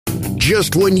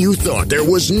just when you thought there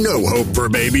was no hope for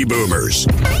baby boomers.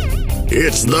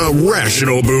 It's the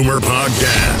Rational Boomer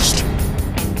Podcast.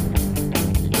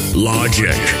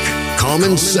 Logic,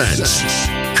 common sense,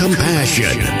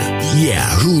 compassion. Yeah,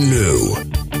 who knew?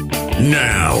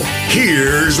 Now,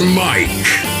 here's Mike.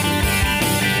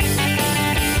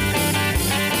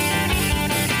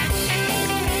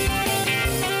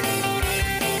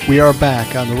 We are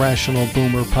back on the Rational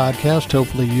Boomer Podcast.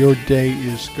 Hopefully your day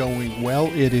is going well.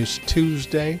 It is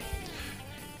Tuesday.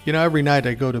 You know, every night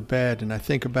I go to bed and I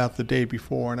think about the day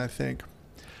before and I think,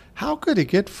 how could it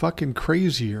get fucking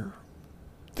crazier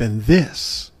than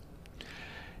this?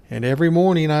 And every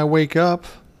morning I wake up,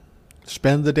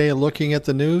 spend the day looking at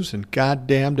the news, and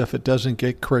goddamned if it doesn't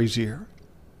get crazier.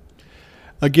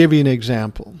 I'll give you an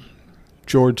example.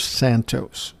 George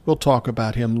Santos. We'll talk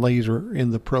about him later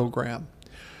in the program.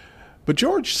 But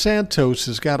George Santos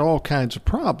has got all kinds of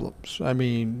problems. I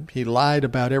mean, he lied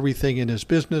about everything in his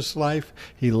business life.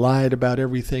 He lied about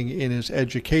everything in his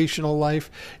educational life.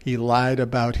 He lied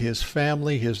about his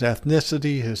family, his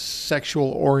ethnicity, his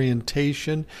sexual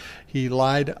orientation. He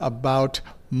lied about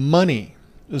money.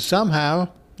 Somehow,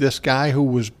 this guy who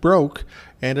was broke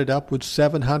ended up with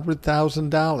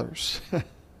 $700,000.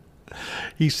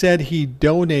 He said he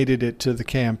donated it to the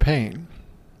campaign.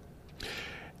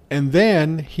 And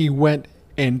then he went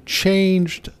and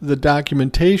changed the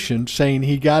documentation saying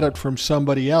he got it from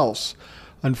somebody else.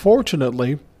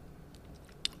 Unfortunately,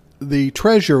 the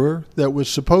treasurer that was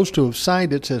supposed to have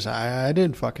signed it says, I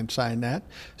didn't fucking sign that.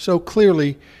 So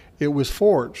clearly it was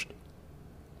forged.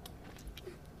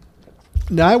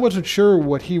 Now, I wasn't sure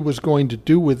what he was going to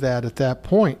do with that at that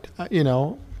point. You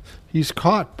know, he's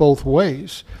caught both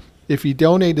ways. If he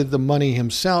donated the money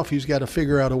himself, he's got to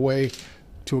figure out a way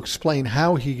to explain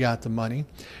how he got the money.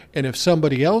 And if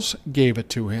somebody else gave it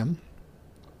to him,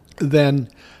 then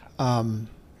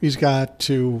he's got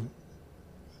to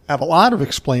have a lot of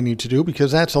explaining to do,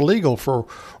 because that's illegal for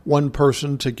one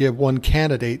person to give one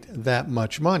candidate that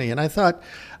much money. And I thought,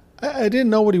 I didn't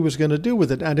know what he was going to do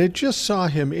with it. And I just saw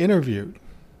him interviewed.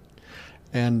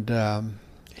 And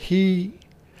he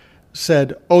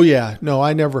said, oh yeah, no,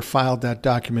 I never filed that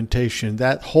documentation.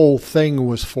 That whole thing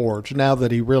was forged. Now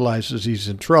that he realizes he's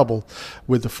in trouble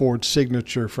with the forged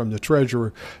signature from the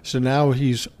treasurer. So now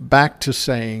he's back to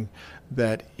saying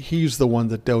that he's the one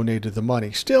that donated the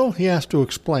money. Still, he has to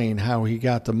explain how he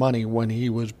got the money when he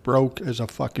was broke as a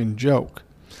fucking joke.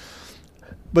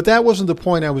 But that wasn't the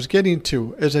point I was getting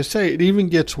to. As I say, it even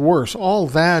gets worse. All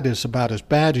that is about as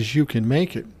bad as you can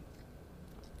make it.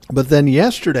 But then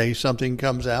yesterday, something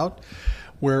comes out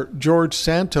where George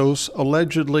Santos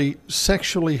allegedly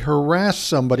sexually harassed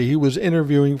somebody he was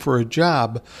interviewing for a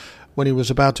job when he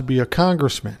was about to be a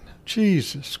congressman.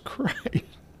 Jesus Christ.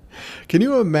 Can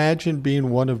you imagine being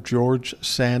one of George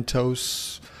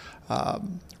Santos'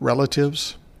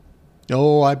 relatives?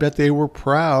 Oh, I bet they were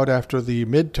proud after the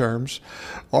midterms.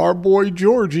 Our boy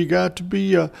Georgie got to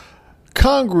be a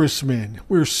congressman.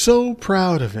 We're so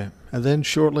proud of him. And then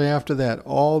shortly after that,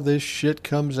 all this shit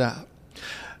comes out.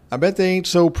 I bet they ain't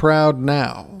so proud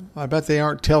now. I bet they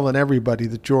aren't telling everybody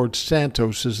that George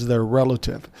Santos is their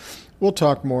relative. We'll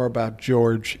talk more about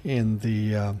George in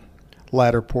the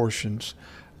latter portions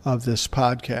of this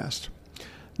podcast.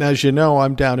 Now, as you know,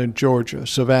 I'm down in Georgia,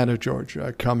 Savannah, Georgia.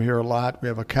 I come here a lot. We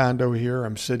have a condo here.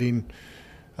 I'm sitting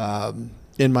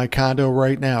in my condo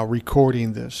right now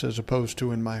recording this, as opposed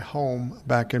to in my home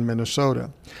back in Minnesota.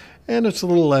 And it's a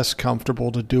little less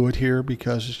comfortable to do it here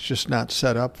because it's just not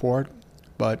set up for it.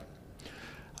 But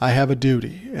I have a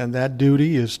duty, and that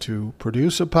duty is to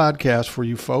produce a podcast for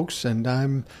you folks, and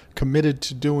I'm committed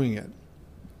to doing it.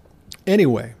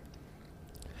 Anyway,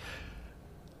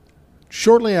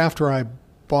 shortly after my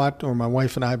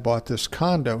wife and I bought this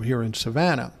condo here in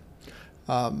Savannah,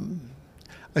 I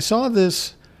saw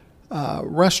this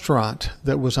restaurant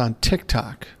that was on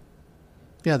TikTok.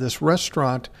 Yeah, this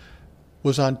restaurant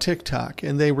was on TikTok,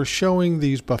 and they were showing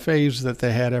these buffets that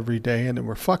they had every day, and they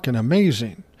were fucking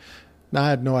amazing. Now, I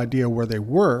had no idea where they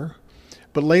were,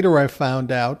 but later I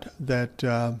found out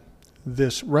that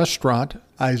this restaurant,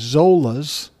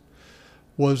 Isola's,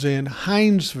 was in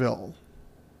Hinesville,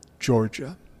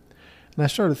 Georgia. And I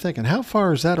started thinking, how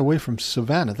far is that away from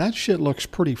Savannah? That shit looks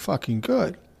pretty fucking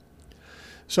good.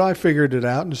 So I figured it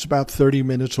out, and it's about 30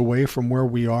 minutes away from where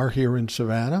we are here in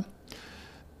Savannah.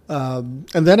 And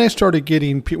then I started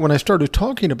when I started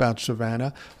talking about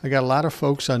Savannah, I got a lot of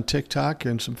folks on TikTok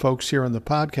and some folks here on the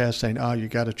podcast saying, oh, you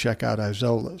got to check out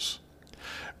Isola's.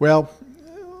 Well,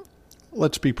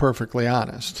 let's be perfectly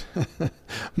honest.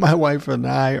 My wife and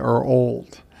I are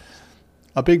old.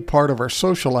 a big part of our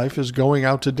social life is going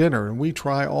out to dinner, and we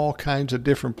try all kinds of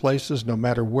different places no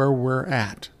matter where we're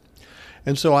at.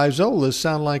 And so Isolas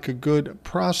sound like a good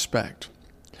prospect.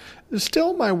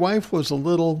 Still, my wife was a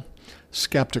little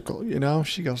skeptical,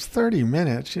 She goes, 30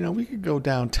 minutes, we could go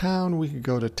downtown, we could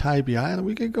go to Tybee Island,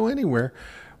 we could go anywhere.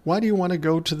 Why do you want to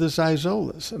go to this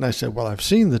Isolas? And I said, well, I've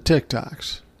seen the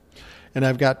TikToks, and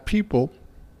I've got people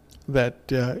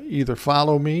that either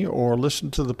follow me or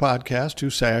listen to the podcast who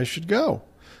say I should go.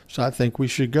 So I think we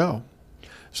should go.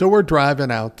 So we're driving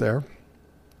out there,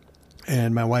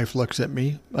 and my wife looks at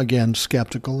me, again,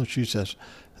 skeptical, and she says,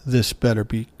 this better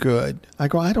be good. I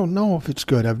go, I don't know if it's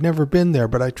good. I've never been there,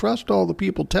 but I trust all the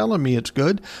people telling me it's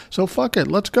good. So fuck it,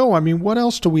 let's go. I mean, what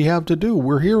else do we have to do?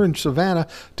 We're here in Savannah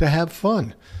to have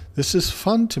fun. This is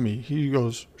fun to me.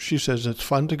 She says, it's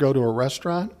fun to go to a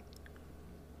restaurant?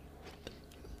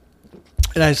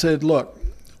 And I said, look,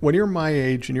 when you're my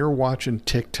age and you're watching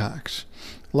TikToks,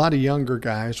 a lot of younger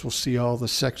guys will see all the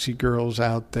sexy girls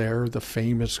out there, the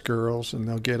famous girls, and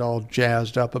they'll get all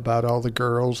jazzed up about all the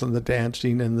girls and the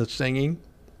dancing and the singing.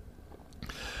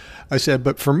 I said,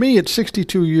 but for me at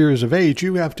 62 years of age,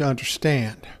 you have to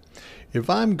understand, if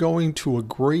I'm going to a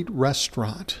great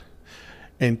restaurant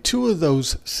and two of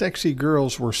those sexy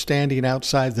girls were standing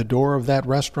outside the door of that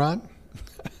restaurant,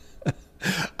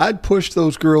 I'd push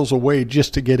those girls away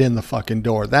just to get in the fucking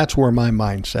door. That's where my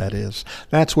mindset is.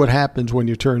 That's what happens when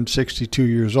you turn 62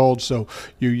 years old. So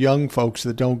you young folks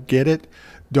that don't get it,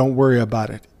 don't worry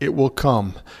about it. It will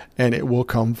come, and it will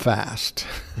come fast.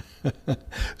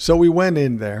 So we went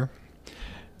in there,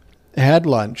 had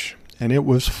lunch, and it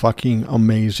was fucking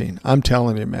amazing. I'm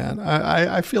telling you, man.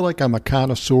 I feel like I'm a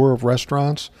connoisseur of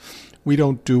restaurants. We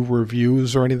don't do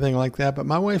reviews or anything like that, but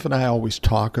my wife and I always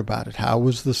talk about it. How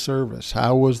was the service?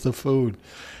 How was the food?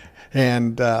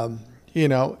 And,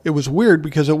 it was weird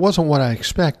because it wasn't what I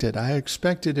expected. I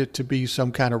expected it to be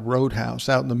some kind of roadhouse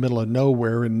out in the middle of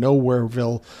nowhere in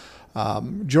Nowhereville,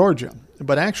 Georgia.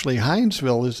 But actually,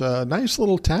 Hinesville is a nice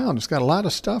little town. It's got a lot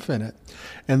of stuff in it.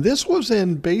 And this was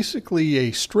in basically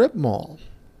a strip mall,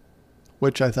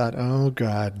 which I thought, oh,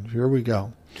 God, here we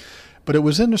go. But it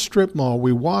was in a strip mall.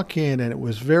 We walk in, and it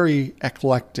was very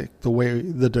eclectic, the way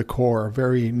the decor,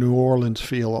 very New Orleans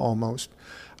feel almost.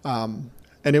 And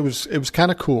it was kind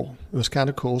of cool. It was kind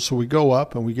of cool. So we go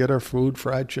up, and we get our food,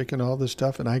 fried chicken, all this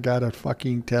stuff. And I got to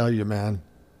fucking tell you, man,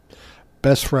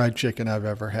 best fried chicken I've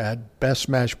ever had, best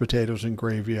mashed potatoes and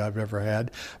gravy I've ever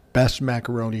had, best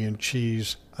macaroni and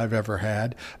cheese I've ever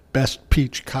had, best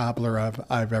peach cobbler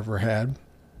I've ever had.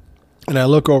 And I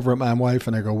look over at my wife,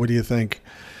 and I go, what do you think?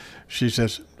 She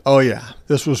says, oh, yeah,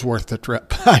 this was worth the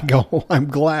trip. I go, I'm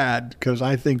glad, because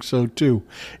I think so, too.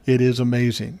 It is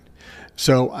amazing.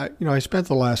 So, I spent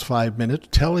the last 5 minutes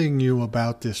telling you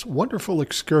about this wonderful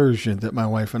excursion that my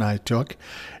wife and I took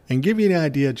and give you an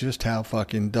idea just how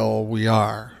fucking dull we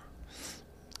are.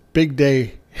 Big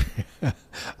day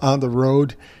on the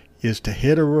road is to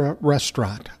hit a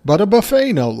restaurant, but a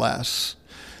buffet no less.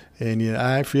 And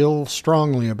I feel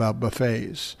strongly about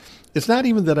buffets. It's not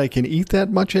even that I can eat that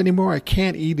much anymore. I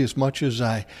can't eat as much as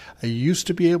I used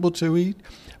to be able to eat.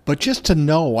 But just to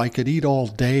know I could eat all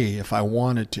day if I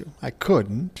wanted to. I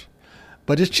couldn't.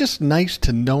 But it's just nice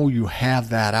to know you have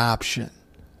that option.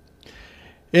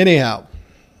 Anyhow,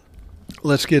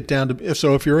 let's get down to...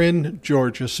 So if you're in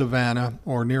Georgia, Savannah,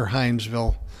 or near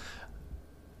Hinesville,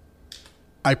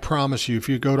 I promise you, if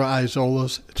you go to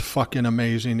Isolas, it's fucking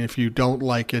amazing. If you don't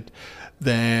like it,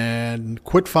 then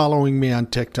quit following me on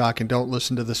TikTok and don't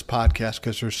listen to this podcast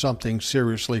because there's something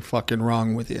seriously fucking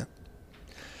wrong with you.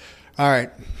 All right,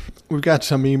 we've got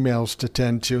some emails to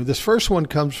tend to. This first one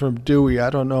comes from Dewey. I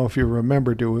don't know if you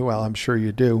remember Dewey. Well, I'm sure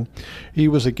you do. He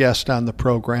was a guest on the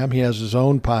program. He has his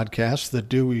own podcast, The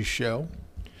Dewey Show.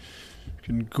 You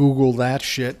can Google that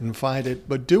shit and find it.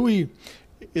 But Dewey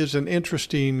is an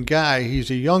interesting guy. He's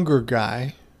a younger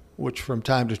guy, which from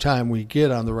time to time we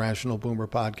get on the Rational Boomer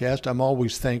podcast. I'm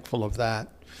always thankful of that.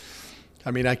 I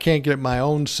mean, I can't get my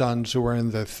own sons who are in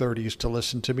their 30s to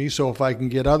listen to me, so if I can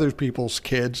get other people's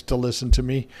kids to listen to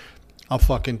me, I'll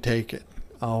fucking take it.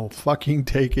 I'll fucking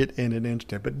take it in an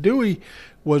instant. But Dewey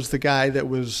was the guy that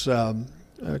was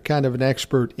kind of an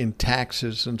expert in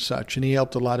taxes and such, and he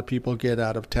helped a lot of people get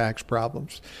out of tax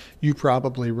problems. You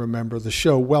probably remember the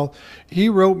show. Well, he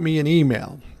wrote me an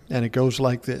email, and it goes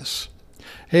like this.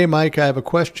 Hey, Mike, I have a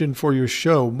question for your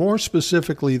show, more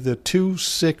specifically the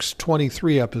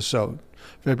 2/6/23 episode,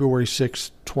 February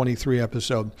 6, 23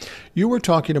 episode. You were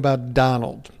talking about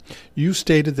Donald. You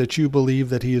stated that you believe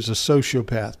that he is a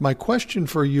sociopath. My question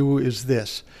for you is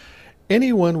this.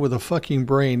 Anyone with a fucking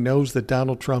brain knows that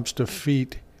Donald Trump's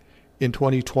defeat in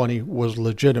 2020 was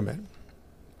legitimate.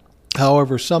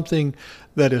 However, something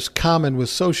that is common with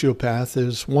sociopaths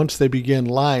is once they begin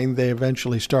lying, they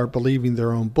eventually start believing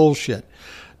their own bullshit.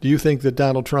 Do you think that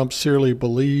Donald Trump sincerely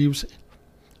believes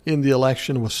in the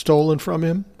election was stolen from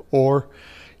him, or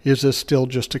is this still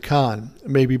just a con?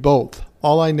 Maybe both.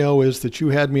 All I know is that you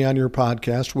had me on your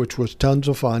podcast, which was tons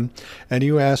of fun, and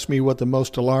you asked me what the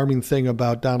most alarming thing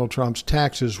about Donald Trump's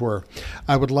taxes were.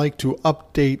 I would like to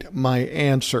update my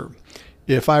answer.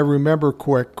 If I remember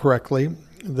correctly,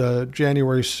 the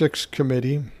January 6th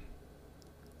committee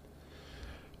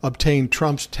obtained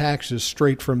Trump's taxes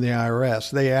straight from the IRS.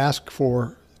 They asked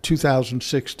for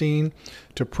 2016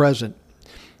 to present.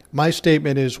 My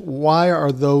statement is, why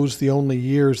are those the only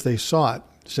years they sought,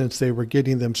 since they were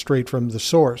getting them straight from the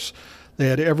source? They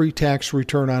had every tax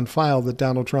return on file that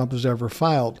Donald Trump has ever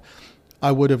filed.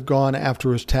 I would have gone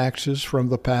after his taxes from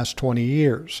the past 20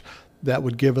 years. That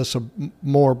would give us a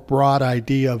more broad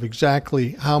idea of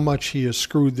exactly how much he has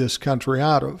screwed this country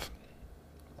out of.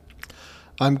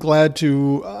 I was glad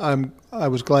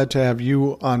to have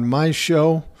you on my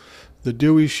show, The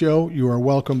Dewey Show. You are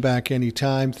welcome back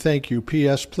anytime. Thank you.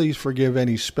 P.S. Please forgive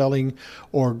any spelling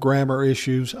or grammar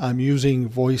issues. I'm using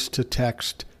voice to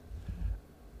text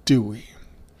Dewey.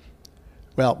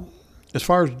 Well, as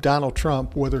far as Donald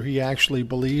Trump, whether he actually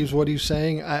believes what he's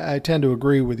saying, I tend to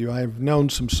agree with you. I've known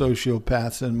some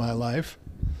sociopaths in my life.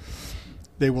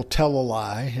 They will tell a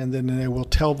lie, and then they will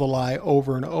tell the lie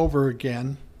over and over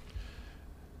again,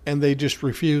 and they just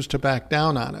refuse to back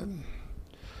down on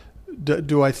it.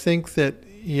 Do I think that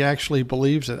he actually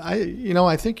believes it?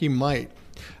 I think he might.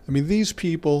 I mean, these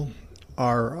people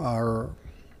are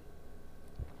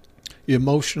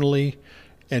emotionally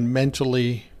and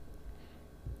mentally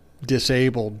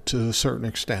disabled to a certain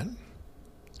extent.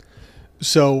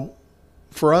 So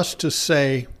for us to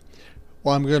say,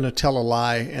 well, I'm going to tell a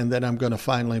lie and then I'm going to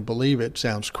finally believe it,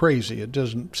 sounds crazy. It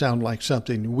doesn't sound like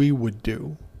something we would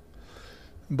do.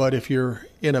 But if you're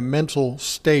in a mental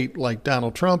state like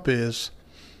Donald Trump is,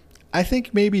 I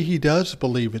think maybe he does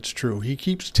believe it's true. He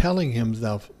keeps telling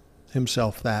himself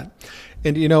that.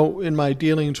 And, in my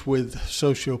dealings with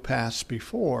sociopaths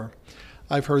before,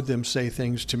 I've heard them say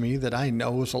things to me that I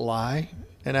know is a lie,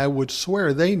 and I would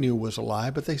swear they knew was a lie,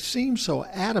 but they seem so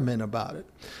adamant about it.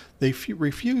 They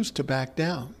refuse to back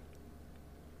down.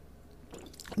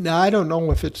 Now, I don't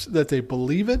know if it's that they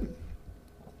believe it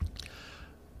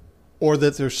or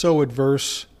that they're so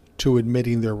adverse to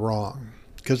admitting they're wrong,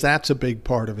 because that's a big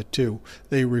part of it too.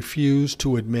 They refuse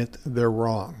to admit they're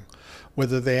wrong.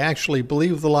 Whether they actually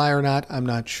believe the lie or not, I'm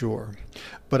not sure.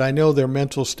 But I know their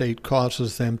mental state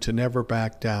causes them to never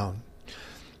back down.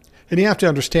 And you have to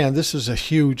understand, this is a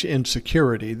huge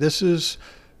insecurity. This is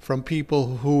from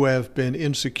people who have been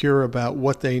insecure about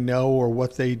what they know or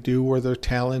what they do or their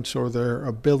talents or their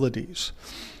abilities.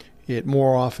 It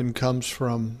more often comes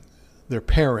from their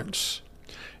parents.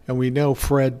 And we know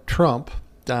Fred Trump,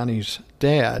 Donnie's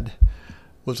dad,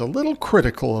 was a little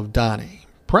critical of Donnie.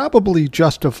 Probably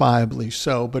justifiably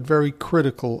so, but very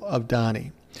critical of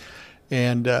Donnie.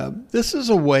 And this is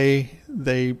a way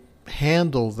they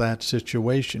handle that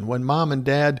situation. When mom and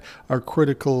dad are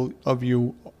critical of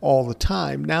you all the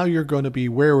time, now you're going to be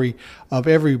wary of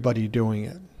everybody doing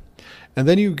it. And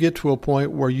then you get to a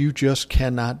point where you just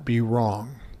cannot be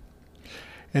wrong.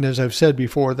 And as I've said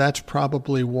before, that's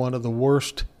probably one of the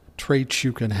worst traits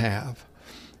you can have.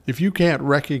 If you can't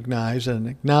recognize and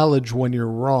acknowledge when you're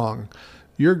wrong,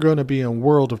 you're going to be in a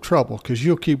world of trouble, because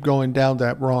you'll keep going down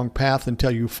that wrong path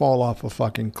until you fall off a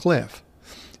fucking cliff.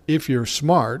 If you're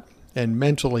smart and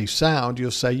mentally sound, you'll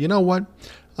say, you know what?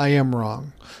 I am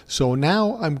wrong. So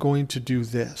now I'm going to do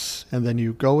this. And then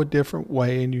you go a different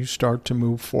way and you start to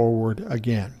move forward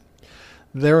again.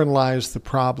 Therein lies the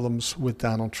problems with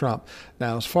Donald Trump.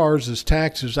 Now, as far as his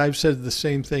taxes, I've said the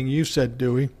same thing you said,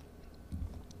 Dewey.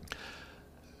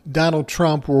 Donald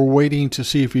Trump, we're waiting to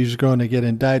see if he's going to get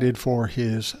indicted for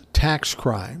his tax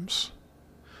crimes.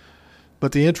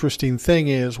 But the interesting thing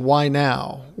is, why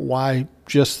now? Why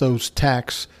just those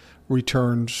tax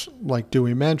returns like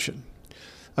Dewey mentioned?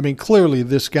 I mean, clearly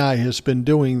this guy has been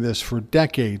doing this for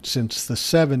decades, since the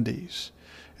 70s.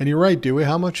 And you're right, Dewey,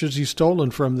 how much has he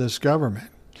stolen from this government?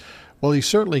 Well, he's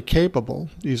certainly capable.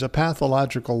 He's a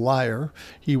pathological liar.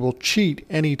 He will cheat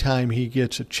anytime he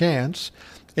gets a chance.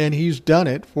 And he's done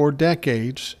it for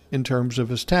decades in terms of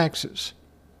his taxes.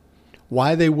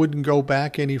 Why they wouldn't go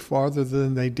back any farther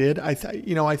than they did, I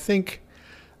think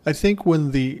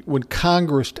when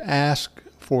Congress asked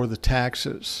for the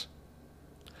taxes,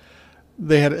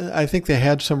 I think they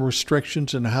had some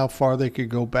restrictions in how far they could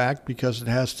go back, because it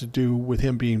has to do with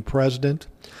him being president.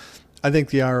 I think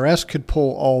the IRS could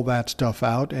pull all that stuff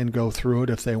out and go through it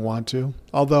if they want to.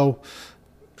 Although,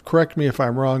 correct me if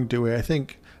I'm wrong, Dewey. I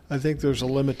think there's a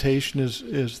limitation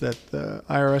is that the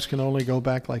IRS can only go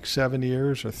back like 7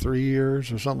 years or 3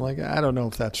 years or something like that. I don't know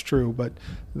if that's true, but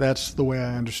that's the way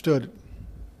I understood it.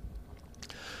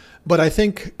 But I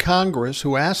think Congress,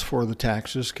 who asked for the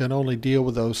taxes, can only deal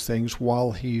with those things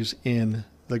while he's in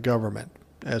the government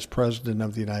as president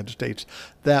of the United States.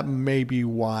 That may be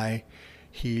why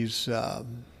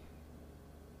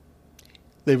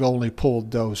they've only pulled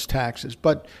those taxes.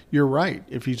 But you're right.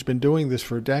 If he's been doing this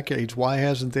for decades, why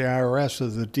hasn't the IRS or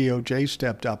the DOJ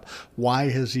stepped up?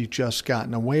 Why has he just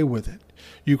gotten away with it?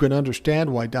 You can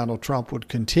understand why Donald Trump would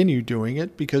continue doing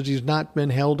it, because he's not been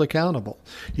held accountable.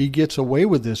 He gets away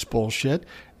with this bullshit,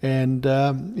 and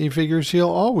he figures he'll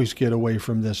always get away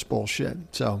from this bullshit.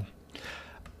 So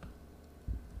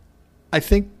I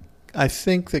think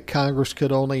that Congress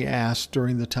could only ask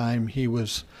during the time he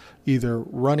was either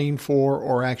running for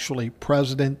or actually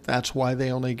president. That's why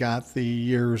they only got the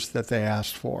years that they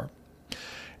asked for.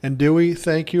 And Dewey,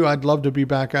 thank you. I'd love to be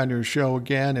back on your show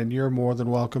again, and you're more than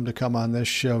welcome to come on this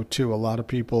show too. A lot of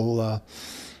people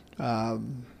had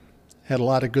a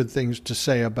lot of good things to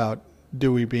say about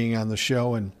Dewey being on the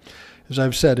show. And as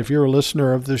I've said, if you're a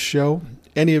listener of this show,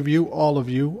 any of you, all of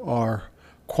you are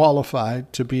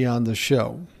qualified to be on the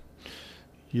show.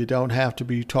 You don't have to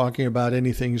be talking about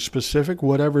anything specific,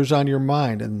 whatever's on your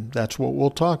mind, and that's what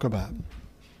we'll talk about.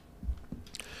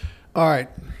 All right.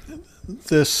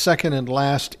 This second and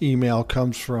last email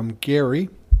comes from Gary.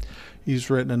 He's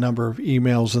written a number of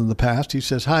emails in the past. He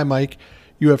says, "Hi, Mike.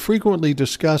 You have frequently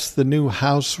discussed the new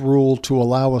House rule to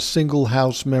allow a single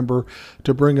House member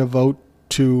to bring a vote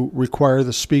to require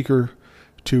the Speaker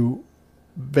to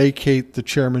vacate the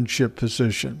chairmanship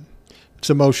position." It's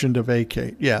a motion to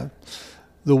vacate, yeah.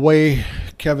 The way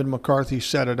Kevin McCarthy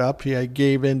set it up, he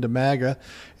gave in to MAGA,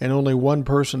 and only one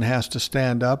person has to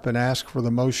stand up and ask for the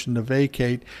motion to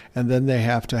vacate, and then they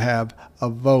have to have a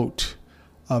vote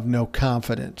of no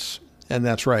confidence. And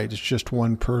that's right, it's just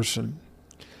one person.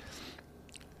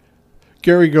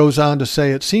 Gary goes on to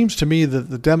say, "It seems to me that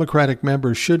the Democratic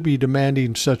members should be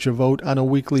demanding such a vote on a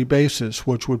weekly basis,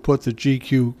 which would put the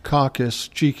GQP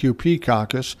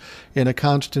caucus in a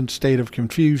constant state of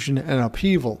confusion and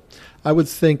upheaval. I would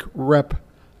think Rep.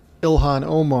 Ilhan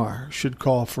Omar should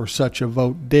call for such a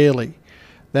vote daily.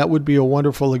 That would be a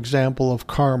wonderful example of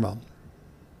karma."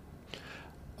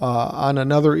 On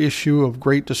another issue of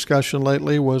great discussion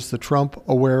lately, was the Trump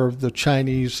aware of the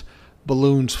Chinese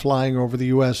balloons flying over the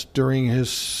U.S. during his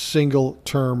single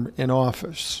term in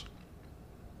office?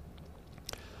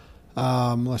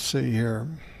 Let's see here.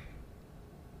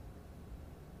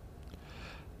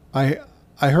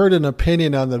 I heard an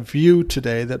opinion on The View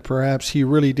today that perhaps he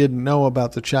really didn't know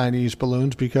about the Chinese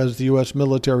balloons because the U.S.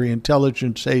 military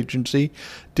intelligence agency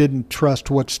didn't trust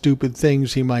what stupid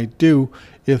things he might do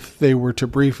if they were to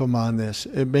brief him on this.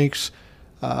 It makes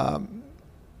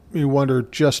me wonder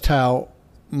just how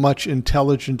much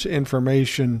intelligence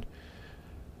information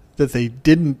that they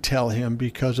didn't tell him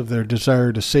because of their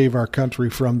desire to save our country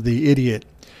from the idiot.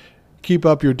 Keep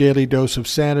up your daily dose of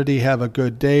sanity. Have a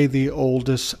good day. The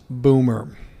Oldest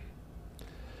Boomer.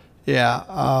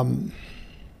 Yeah.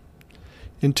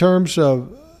 In terms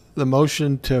of the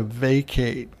motion to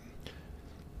vacate,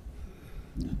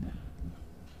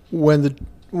 when the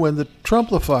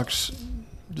Trumplafucks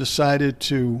decided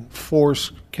to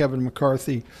force Kevin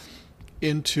McCarthy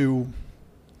into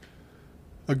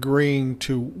agreeing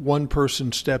to one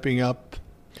person stepping up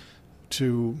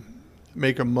to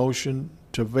make a motion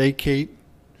to vacate,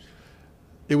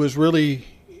 it was really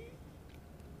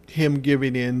him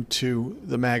giving in to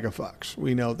the MAGA fucks.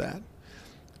 We know that.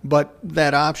 But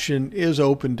that option is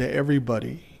open to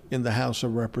everybody in the House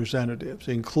of Representatives,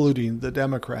 including the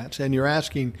Democrats. And you're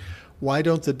asking, why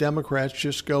don't the Democrats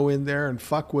just go in there and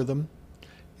fuck with them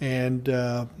and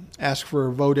ask for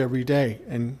a vote every day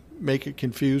and make it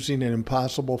confusing and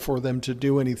impossible for them to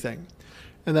do anything?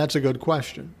 And that's a good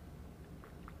question.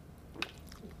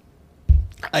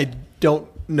 I don't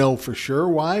know for sure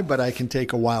why, but I can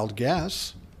take a wild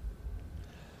guess.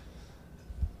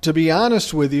 To be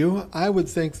honest with you, I would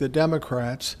think the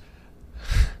Democrats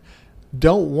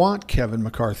don't want Kevin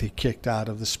McCarthy kicked out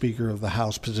of the Speaker of the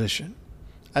House position.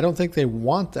 I don't think they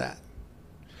want that.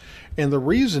 And the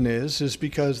reason is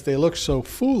because they look so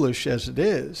foolish as it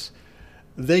is.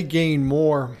 They gain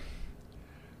more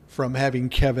from having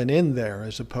Kevin in there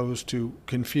as opposed to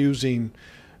confusing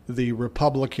the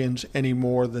Republicans any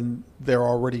more than they're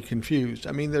already confused.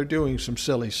 I mean, they're doing some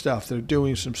silly stuff. They're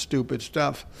doing some stupid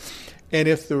stuff. And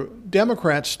if the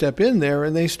Democrats step in there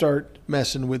and they start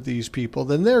messing with these people,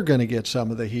 then they're going to get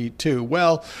some of the heat too.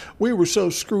 Well, we were so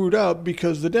screwed up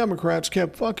because the Democrats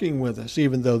kept fucking with us,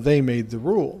 even though they made the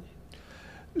rule.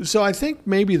 So I think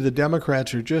maybe the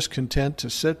Democrats are just content to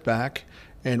sit back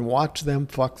and watch them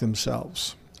fuck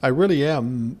themselves. I really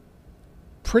am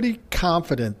pretty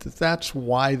confident that that's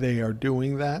why they are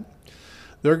doing that.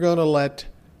 They're going to let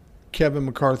Kevin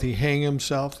McCarthy hang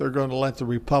himself. They're going to let the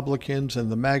Republicans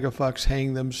and the MAGA fucks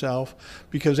hang themselves,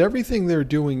 because everything they're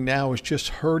doing now is just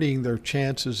hurting their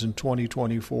chances in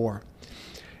 2024.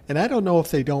 And I don't know if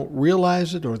they don't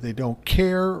realize it or they don't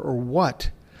care or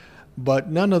what, but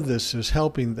none of this is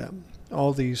helping them.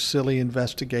 All these silly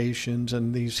investigations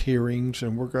and these hearings,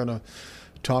 and we're going to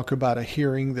talk about a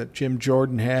hearing that Jim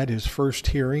Jordan had, his first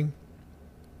hearing.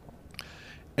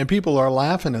 And people are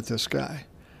laughing at this guy.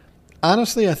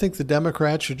 Honestly, I think the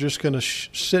Democrats are just going to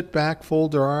sit back,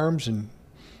 fold their arms, and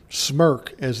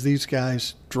smirk as these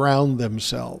guys drown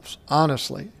themselves.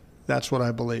 Honestly, that's what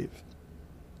I believe.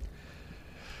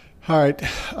 All right,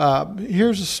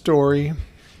 here's a story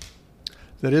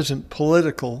that isn't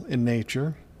political in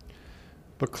nature,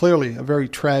 but clearly a very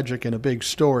tragic and a big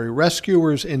story.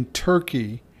 Rescuers in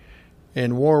Turkey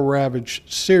and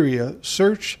war-ravaged Syria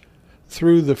search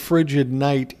through the frigid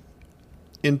night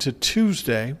into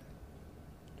Tuesday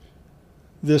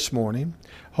this morning,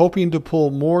 hoping to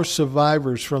pull more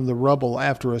survivors from the rubble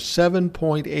after a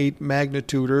 7.8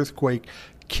 magnitude earthquake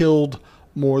killed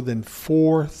more than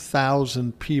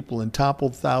 4,000 people and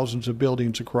toppled thousands of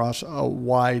buildings across a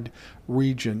wide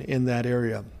region in that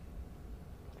area.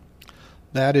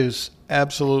 That is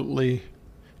absolutely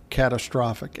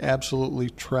catastrophic, absolutely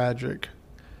tragic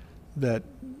that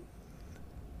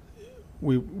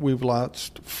we've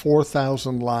lost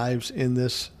 4,000 lives in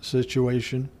this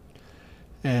situation.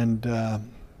 And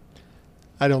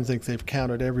I don't think they've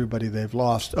counted everybody they've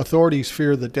lost. Authorities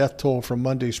fear the death toll from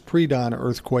Monday's pre-dawn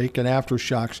earthquake and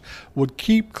aftershocks would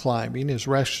keep climbing as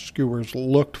rescuers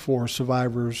looked for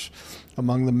survivors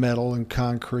among the metal and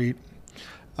concrete.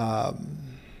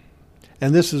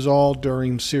 And this is all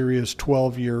during Syria's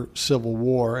 12-year civil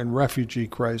war and refugee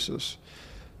crisis.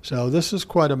 So this is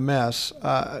quite a mess.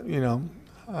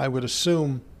 I would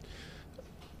assume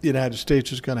the United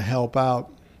States is going to help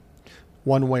out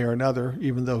one way or another,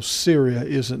 even though Syria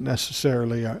isn't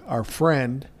necessarily our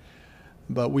friend.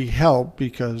 But we help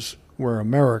because we're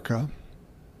America.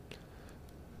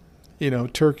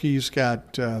 Turkey's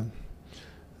got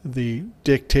the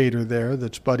dictator there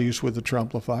that's buddies with the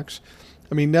Trump-la-fucks.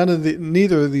 I mean,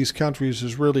 neither of these countries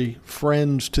is really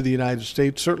friends to the United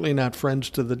States, certainly not friends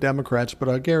to the Democrats, but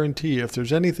I guarantee you, if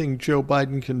there's anything Joe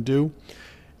Biden can do,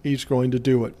 he's going to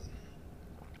do it.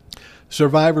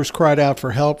 Survivors cried out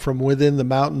for help from within the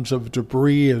mountains of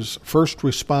debris as first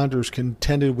responders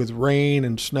contended with rain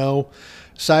and snow.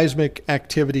 Seismic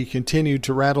activity continued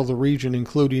to rattle the region,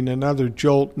 including another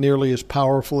jolt nearly as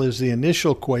powerful as the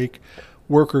initial quake.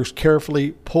 Workers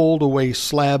carefully pulled away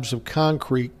slabs of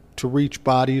concrete to reach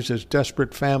bodies as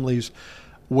desperate families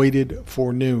waited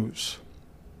for news.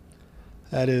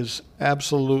 That is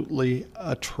absolutely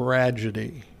a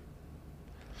tragedy.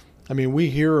 I mean, we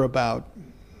hear about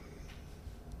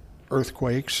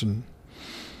earthquakes and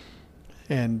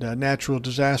natural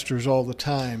disasters all the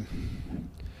time.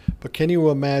 But can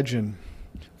you imagine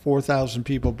 4,000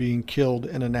 people being killed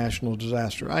in a national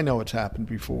disaster? I know it's happened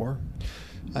before.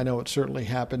 I know it certainly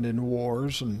happened in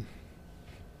wars and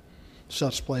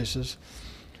such places.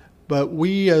 But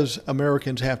we as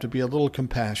Americans have to be a little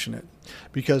compassionate,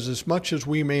 because as much as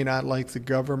we may not like the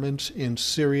governments in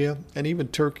Syria and even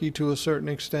Turkey to a certain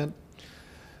extent,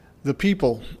 the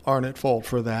people aren't at fault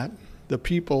for that. The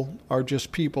people are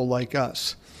just people like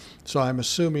us. So I'm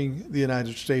assuming the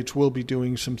United States will be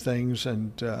doing some things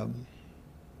and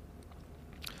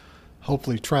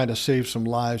hopefully trying to save some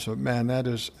lives. But man, that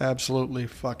is absolutely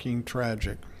fucking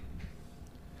tragic.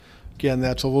 Again,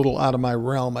 that's a little out of my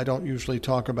realm. I don't usually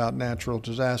talk about natural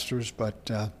disasters,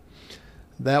 but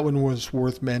that one was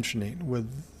worth mentioning.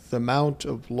 With the amount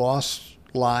of lost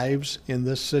lives in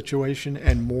this situation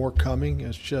and more coming,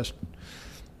 it's just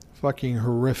fucking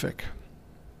horrific.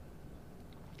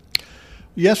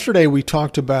 Yesterday we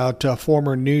talked about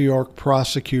former New York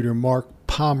prosecutor Mark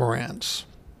Pomerantz.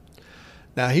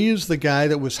 Now, he is the guy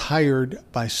that was hired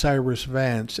by Cyrus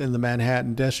Vance in the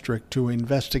Manhattan district to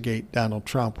investigate Donald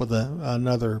Trump with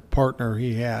another partner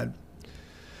he had.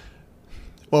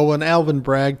 Well, when Alvin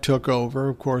Bragg took over,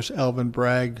 of course, Alvin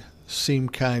Bragg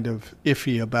seemed kind of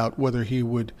iffy about whether he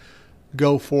would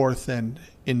go forth and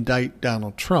indict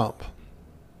Donald Trump.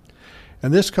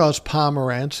 And this caused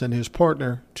Pomerantz and his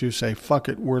partner to say, fuck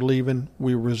it, we're leaving,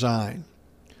 we resign.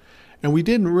 And we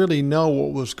didn't really know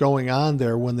what was going on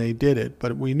there when they did it,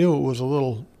 but we knew it was a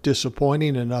little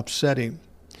disappointing and upsetting.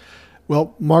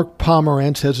 Well, Mark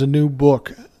Pomerantz has a new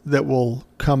book that will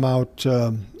come out,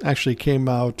 actually came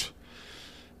out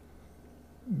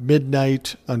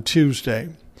midnight on Tuesday.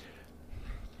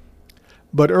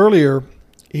 But earlier,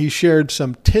 he shared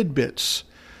some tidbits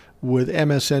with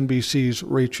MSNBC's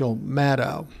Rachel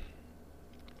Maddow.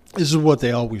 This is what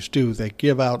they always do. They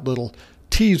give out little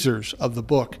teasers of the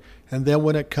book, and then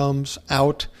when it comes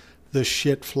out, the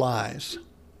shit flies.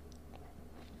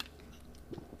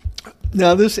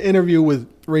 Now, this interview with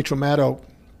Rachel Maddow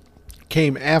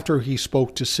came after he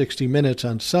spoke to 60 Minutes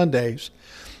on Sundays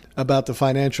about the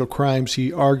financial crimes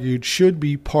he argued should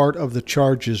be part of the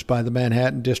charges by the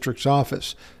Manhattan District's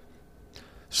office.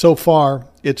 So far,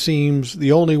 it seems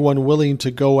the only one willing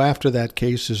to go after that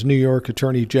case is New York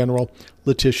Attorney General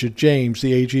Letitia James.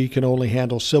 The AG can only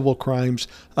handle civil crimes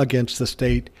against the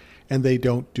state, and they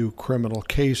don't do criminal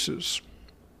cases.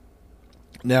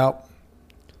 Now,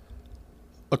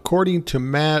 according to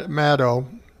Maddow,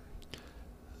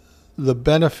 the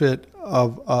benefit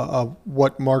of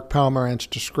what Mark Pomerantz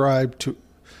described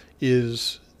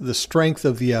is the strength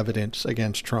of the evidence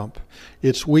against Trump,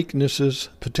 its weaknesses,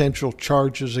 potential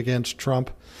charges against Trump,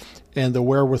 and the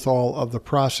wherewithal of the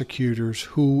prosecutors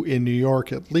who, in New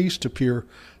York at least, appear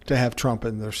to have Trump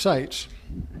in their sights.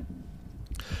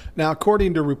 Now,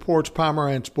 according to reports,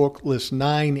 Pomerantz's book lists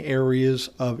 9 areas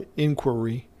of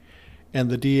inquiry, and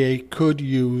the DA could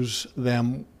use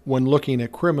them when looking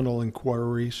at criminal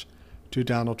inquiries to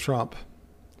Donald Trump.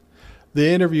 The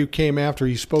interview came after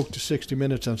he spoke to 60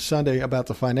 Minutes on Sunday about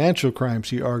the financial crimes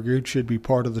he argued should be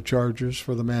part of the charges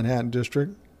for the Manhattan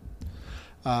District.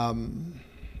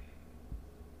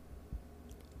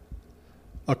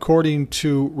 According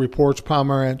to reports,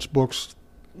 Pomerantz's books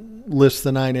lists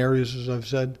the 9 areas, as I've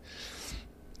said.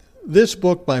 This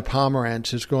book by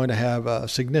Pomerantz is going to have a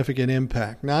significant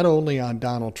impact, not only on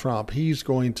Donald Trump. He's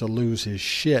going to lose his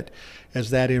shit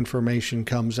as that information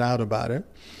comes out about it.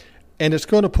 And it's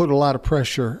going to put a lot of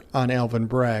pressure on Alvin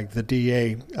Bragg, the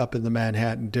DA up in the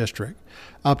Manhattan District.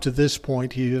 Up to this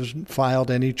point, he hasn't filed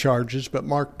any charges, but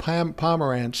Mark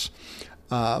Pomerantz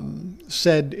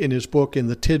said in his book, in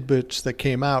the tidbits that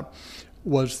came out,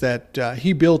 was that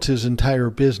he built his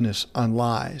entire business on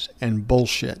lies and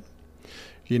bullshit.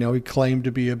 You know, he claimed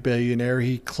to be a billionaire.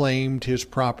 He claimed his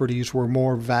properties were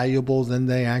more valuable than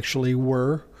they actually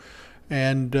were.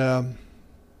 And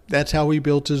that's how he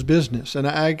built his business. And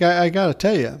I got to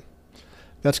tell you,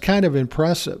 that's kind of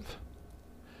impressive.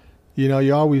 You know,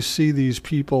 you always see these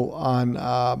people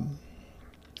on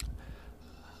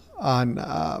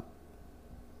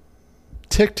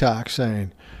TikTok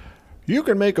saying, you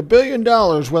can make $1 billion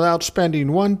without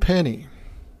spending one penny.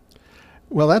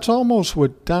 Well, that's almost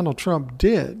what Donald Trump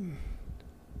did.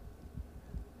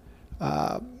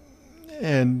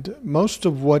 And most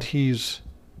of what he's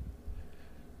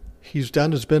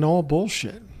done has been all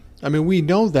bullshit. I mean, we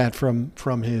know that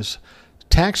from his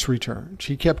tax returns.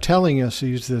 He kept telling us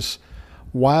he's this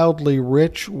wildly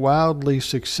rich, wildly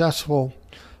successful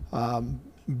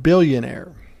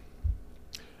billionaire.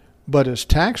 But his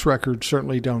tax records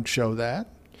certainly don't show that.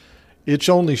 It's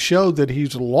only showed that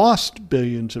he's lost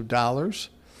billions of dollars,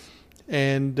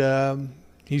 and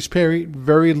he's paid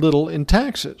very little in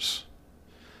taxes.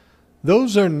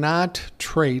 Those are not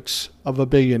traits of a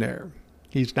billionaire.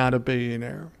 He's not a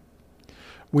billionaire.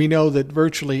 We know that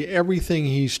virtually everything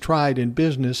he's tried in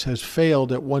business has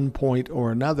failed at one point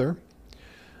or another.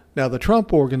 Now, the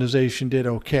Trump Organization did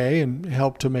okay and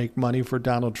helped to make money for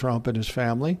Donald Trump and his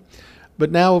family.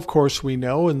 But now, of course, we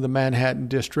know in the Manhattan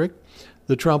District,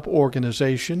 the Trump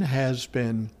Organization has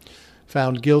been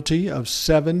found guilty of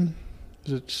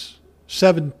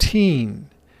 17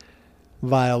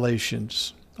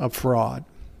 violations of fraud.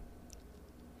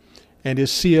 And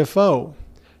his CFO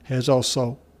has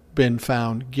also been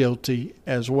found guilty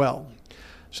as well.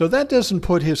 So that doesn't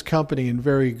put his company in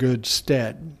very good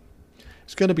stead.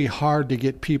 It's going to be hard to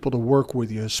get people to work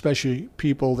with you, especially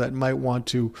people that might want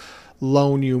to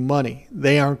loan you money.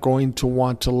 They aren't going to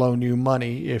want to loan you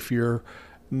money if you're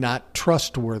not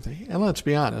trustworthy. And let's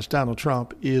be honest, Donald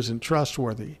Trump isn't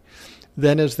trustworthy.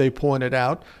 Then, as they pointed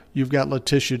out, you've got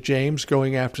Letitia James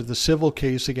going after the civil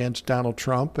case against Donald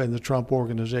Trump and the Trump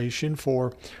Organization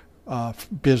for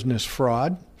business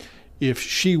fraud. If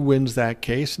she wins that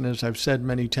case, and as I've said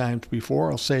many times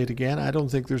before, I'll say it again, I don't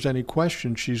think there's any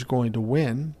question she's going to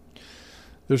win.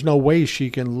 There's no way she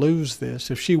can lose this.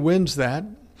 If she wins that,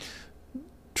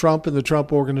 Trump and the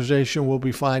Trump Organization will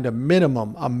be fined a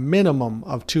minimum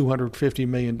of $250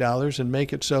 million and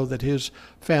make it so that his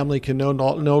family can no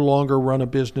longer run a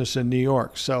business in New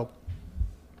York. So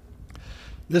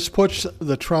this puts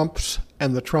the Trumps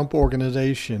and the Trump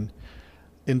Organization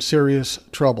in serious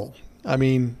trouble. I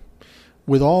mean,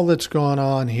 with all that's gone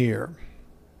on here,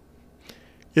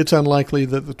 it's unlikely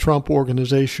that the Trump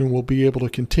Organization will be able to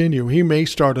continue. He may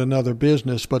start another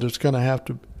business, but it's going to have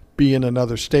to be in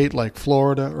another state like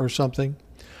Florida or something.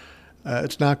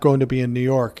 It's not going to be in New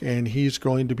York, and he's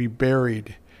going to be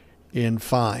buried in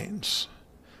fines,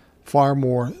 far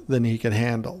more than he can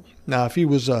handle. Now, if he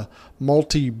was a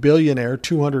multi-billionaire,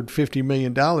 $250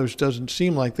 million doesn't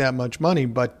seem like that much money,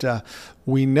 but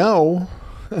we know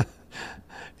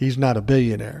he's not a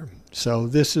billionaire. So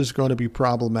this is going to be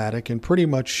problematic and pretty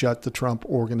much shut the Trump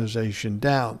Organization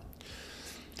down.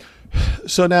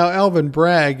 So now Alvin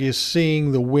Bragg is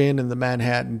seeing the win in the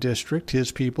Manhattan District,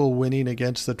 his people winning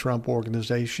against the Trump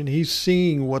Organization. He's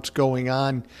seeing what's going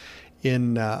on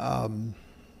in the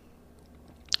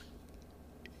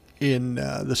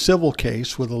civil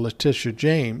case with Letitia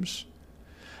James.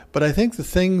 But I think the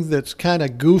thing that's kind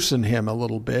of goosing him a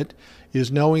little bit is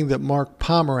knowing that Mark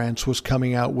Pomerantz was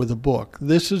coming out with a book.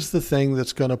 This is the thing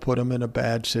that's going to put him in a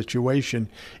bad situation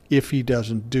if he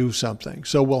doesn't do something.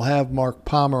 So we'll have Mark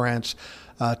Pomerantz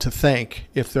to thank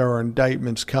if there are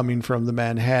indictments coming from the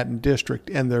Manhattan District,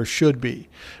 and there should be.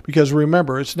 Because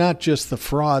remember, it's not just the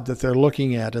fraud that they're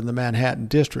looking at in the Manhattan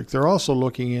District. They're also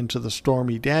looking into the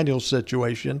Stormy Daniels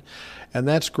situation, and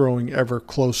that's growing ever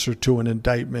closer to an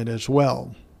indictment as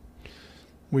well.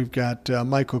 We've got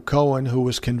Michael Cohen, who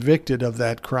was convicted of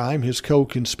that crime. His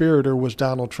co-conspirator was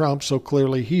Donald Trump, so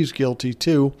clearly he's guilty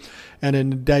too. And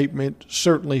an indictment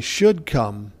certainly should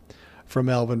come from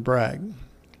Alvin Bragg.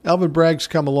 Alvin Bragg's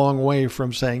come a long way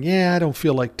from saying, I don't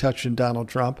feel like touching Donald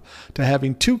Trump, to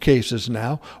having two cases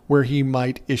now where he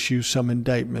might issue some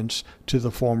indictments to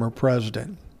the former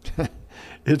president.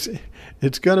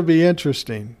 It's going to be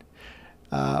interesting.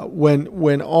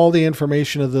 When all the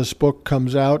information of this book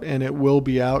comes out, and it will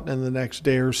be out in the next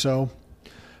day or so,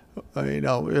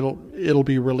 it'll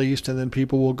be released, and then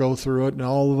people will go through it, and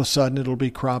all of a sudden it'll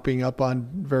be cropping up on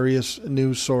various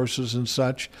news sources and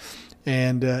such,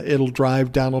 and it'll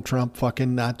drive Donald Trump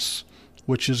fucking nuts,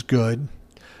 which is good.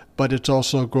 But it's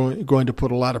also going to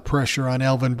put a lot of pressure on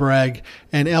Alvin Bragg,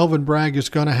 and Alvin Bragg is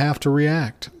going to have to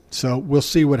react. So we'll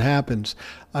see what happens.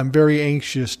 I'm very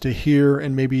anxious to hear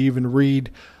and maybe even read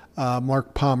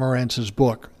Mark Pomerantz's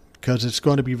book, because it's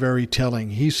going to be very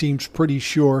telling. He seems pretty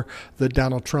sure that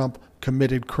Donald Trump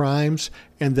committed crimes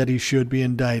and that he should be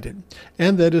indicted,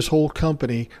 and that his whole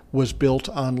company was built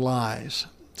on lies.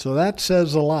 So that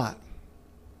says a lot.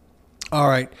 All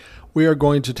right, we are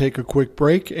going to take a quick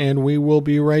break, and we will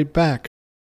be right back.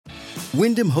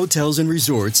 Wyndham Hotels and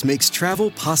Resorts makes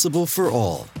travel possible for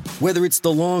all. Whether it's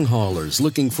the long haulers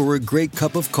looking for a great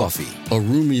cup of coffee, a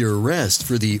roomier rest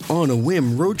for the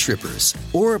on-a-whim road trippers,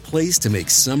 or a place to make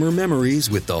summer memories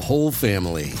with the whole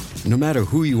family. No matter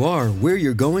who you are, where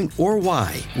you're going, or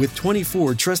why, with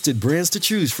 24 trusted brands to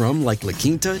choose from like La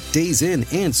Quinta, Days Inn,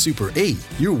 and Super 8,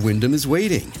 your Wyndham is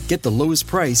waiting. Get the lowest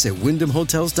price at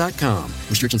WyndhamHotels.com.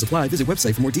 Restrictions apply. Visit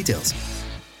website for more details.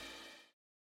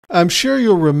 I'm sure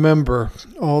you'll remember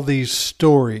all these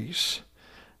stories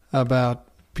about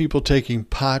people taking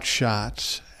pot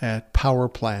shots at power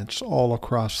plants all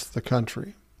across the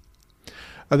country.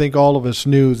 I think all of us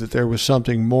knew that there was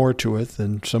something more to it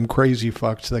than some crazy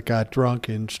fucks that got drunk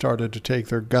and started to take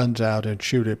their guns out and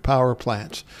shoot at power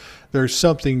plants. There's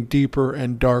something deeper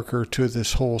and darker to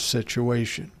this whole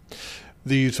situation.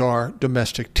 These are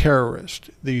domestic terrorists.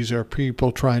 These are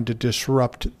people trying to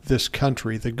disrupt this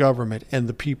country, the government, and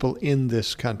the people in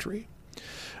this country.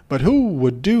 But who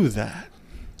would do that?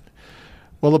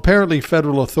 Well, apparently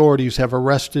federal authorities have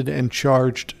arrested and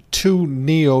charged 2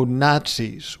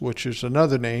 neo-Nazis, which is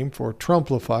another name for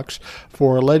Trumplafucks,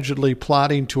 for allegedly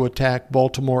plotting to attack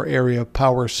Baltimore area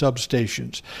power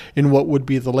substations in what would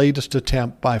be the latest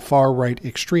attempt by far-right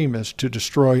extremists to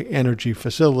destroy energy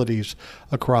facilities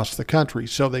across the country.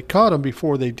 So they caught them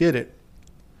before they did it.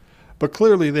 But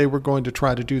clearly they were going to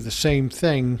try to do the same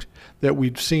thing that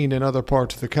we'd seen in other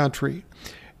parts of the country.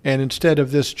 And instead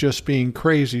of this just being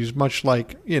crazies, much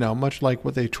like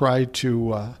what they tried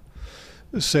to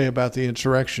say about the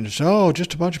insurrectionists,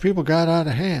 just a bunch of people got out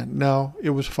of hand. No, it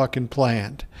was fucking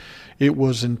planned. It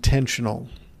was intentional.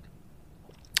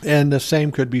 And the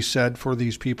same could be said for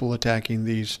these people attacking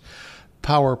these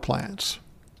power plants.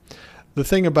 The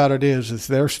thing about it is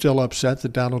they're still upset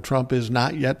that Donald Trump is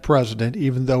not yet president,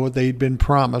 even though they'd been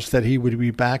promised that he would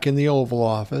be back in the Oval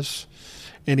Office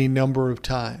any number of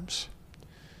times.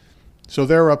 So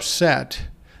they're upset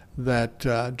that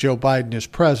Joe Biden is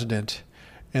president,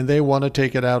 and they want to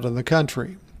take it out on the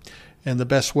country. And the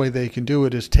best way they can do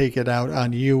it is take it out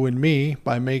on you and me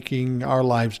by making our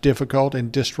lives difficult and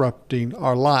disrupting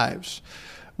our lives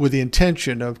with the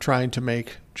intention of trying to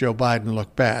make Joe Biden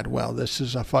look bad. Well, this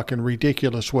is a fucking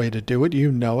ridiculous way to do it. You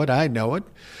know it. I know it.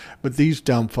 But these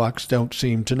dumb fucks don't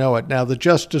seem to know it. Now, the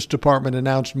Justice Department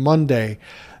announced Monday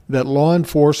that law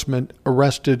enforcement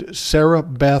arrested Sarah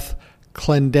Beth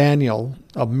Clendaniel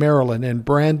of Maryland and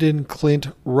Brandon Clint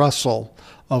Russell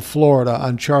of Florida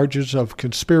on charges of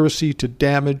conspiracy to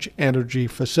damage energy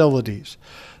facilities.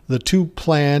 The two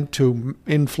plan to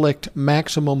inflict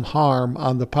maximum harm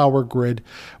on the power grid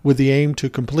with the aim to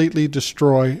completely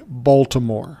destroy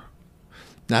Baltimore.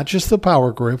 Not just the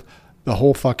power grid, the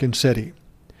whole fucking city.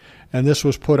 And this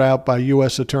was put out by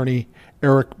U.S. Attorney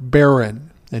Eric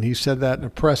Barron, and he said that in a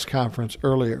press conference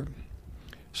earlier.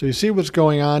 So you see what's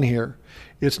going on here.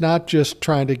 It's not just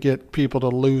trying to get people to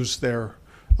lose their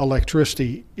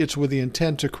electricity. It's with the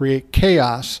intent to create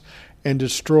chaos and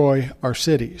destroy our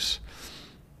cities.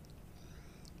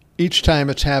 Each time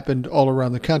it's happened all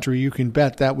around the country, you can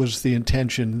bet that was the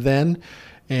intention then.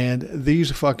 And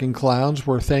these fucking clowns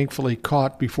were thankfully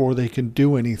caught before they can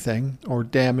do anything or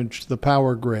damage the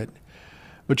power grid.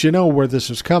 But you know where this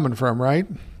is coming from, right?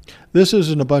 This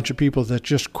isn't a bunch of people that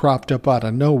just cropped up out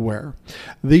of nowhere.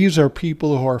 These are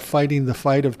people who are fighting the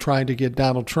fight of trying to get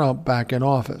Donald Trump back in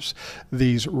office.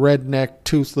 These redneck,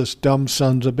 toothless, dumb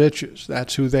sons of bitches.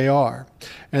 That's who they are.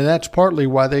 And that's partly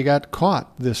why they got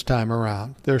caught this time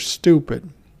around. They're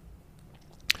stupid.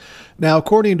 Now,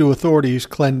 according to authorities,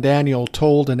 Clendaniel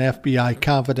told an FBI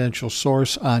confidential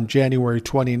source on January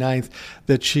 29th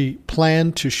that she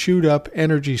planned to shoot up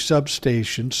energy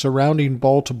substations surrounding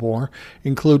Baltimore,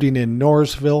 including in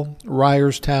Norrisville,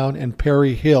 Ryerstown, and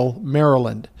Perry Hill,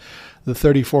 Maryland. The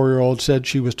 34-year-old said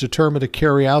she was determined to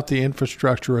carry out the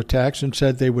infrastructure attacks and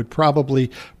said they would probably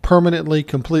permanently,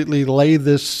 completely lay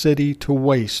this city to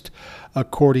waste,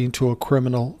 according to a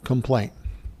criminal complaint.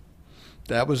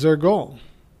 That was their goal.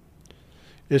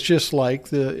 It's just like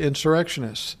the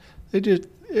insurrectionists. It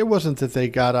wasn't that they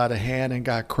got out of hand and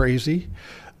got crazy.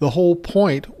 The whole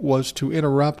point was to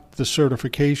interrupt the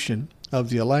certification of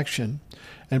the election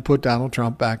and put Donald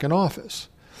Trump back in office.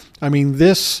 I mean,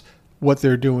 what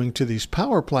they're doing to these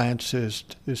power plants is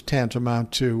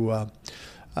tantamount to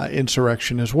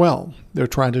insurrection as well. They're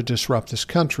trying to disrupt this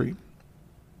country.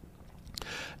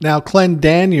 Now,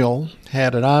 Clendaniel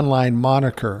had an online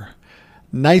moniker,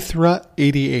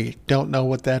 Nithra88. Don't know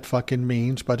what that fucking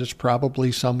means, but it's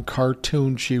probably some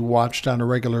cartoon she watched on a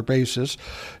regular basis.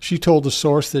 She told the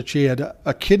source that she had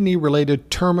a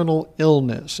kidney-related terminal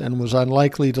illness and was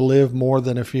unlikely to live more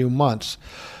than a few months.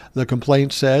 The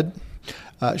complaint said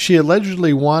she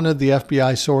allegedly wanted the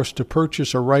FBI source to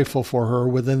purchase a rifle for her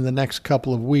within the next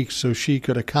couple of weeks so she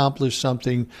could accomplish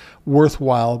something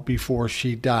worthwhile before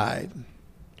she died.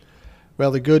 Well,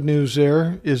 the good news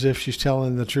there is, if she's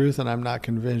telling the truth, and I'm not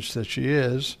convinced that she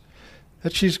is,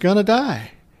 that she's going to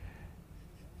die.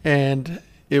 And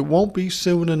it won't be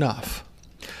soon enough.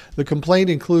 The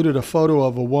complaint included a photo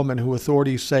of a woman who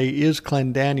authorities say is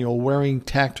Clendaniel wearing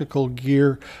tactical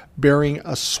gear bearing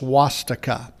a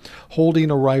swastika,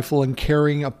 holding a rifle and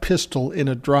carrying a pistol in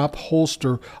a drop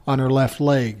holster on her left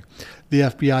leg. The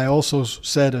FBI also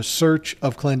said a search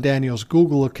of Clendaniel's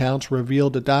Google accounts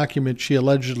revealed a document she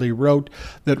allegedly wrote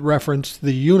that referenced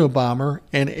the Unabomber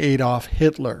and Adolf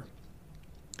Hitler.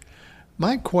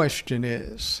 My question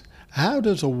is, how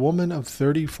does a woman of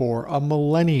 34, a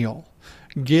millennial,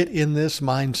 get in this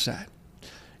mindset?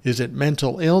 Is it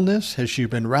mental illness? Has she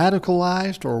been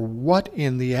radicalized? Or what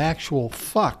in the actual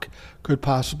fuck could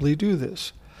possibly do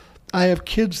this? I have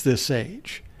kids this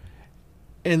age.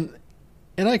 And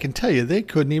I can tell you, they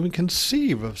couldn't even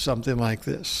conceive of something like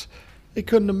this. They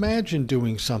couldn't imagine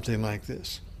doing something like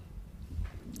this.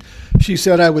 She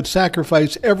said, I would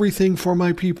sacrifice everything for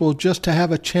my people just to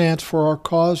have a chance for our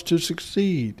cause to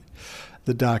succeed.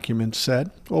 The document said,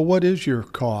 well, what is your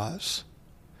cause?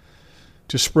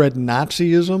 To spread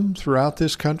Nazism throughout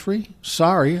this country?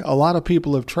 Sorry, a lot of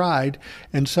people have tried,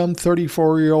 and some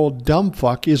 34-year-old dumb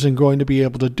fuck isn't going to be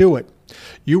able to do it.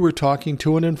 You were talking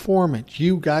to an informant.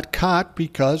 You got caught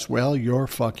because, well, you're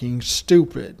fucking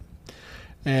stupid.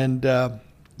 And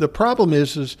the problem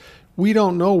is we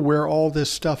don't know where all this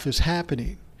stuff is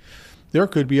happening. There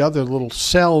could be other little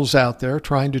cells out there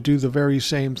trying to do the very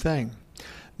same thing.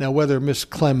 Now, whether Miss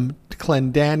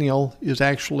Clendaniel is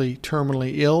actually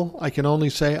terminally ill, I can only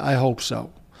say I hope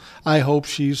so. I hope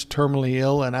she's terminally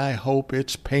ill, and I hope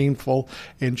it's painful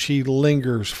and she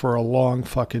lingers for a long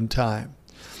fucking time.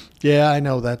 Yeah, I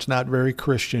know that's not very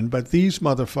Christian, but these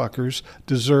motherfuckers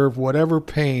deserve whatever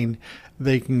pain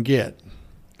they can get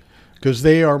because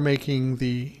they are making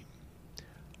the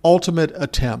ultimate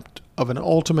attempt of an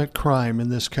ultimate crime in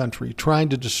this country, trying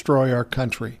to destroy our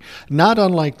country. Not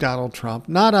unlike Donald Trump,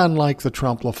 not unlike the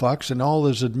Trump-la-fucks and all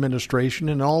his administration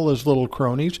and all his little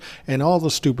cronies and all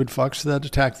the stupid fucks that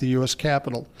attack the U.S.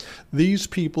 Capitol. These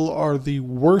people are the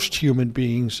worst human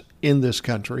beings in this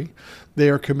country. They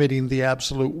are committing the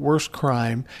absolute worst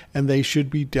crime, and they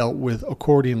should be dealt with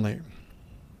accordingly.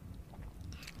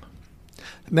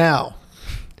 Now,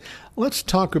 let's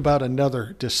talk about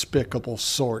another despicable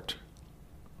sort.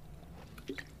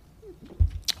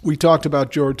 We talked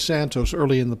about George Santos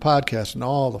early in the podcast and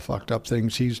all the fucked up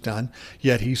things he's done,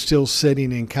 yet he's still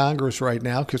sitting in Congress right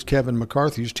now because Kevin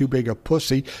McCarthy's too big a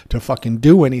pussy to fucking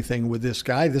do anything with this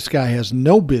guy. This guy has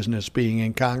no business being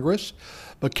in Congress,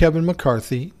 but Kevin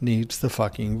McCarthy needs the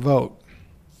fucking vote.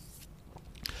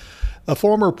 A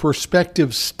former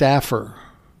prospective staffer,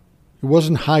 he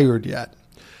wasn't hired yet,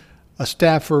 a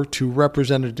staffer to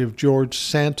Representative George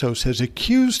Santos has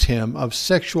accused him of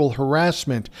sexual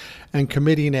harassment and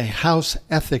committing a House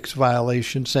ethics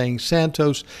violation, saying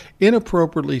Santos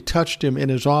inappropriately touched him in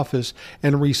his office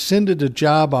and rescinded a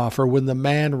job offer when the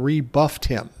man rebuffed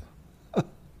him.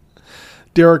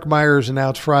 Derek Myers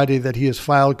announced Friday that he has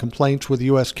filed complaints with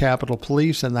U.S. Capitol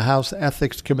Police and the House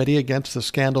Ethics Committee against the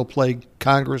scandal-plagued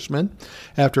congressman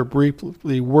after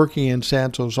briefly working in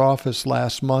Santos' office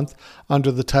last month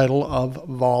under the title of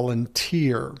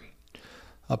volunteer.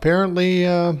 Apparently,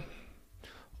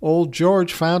 old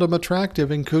George found him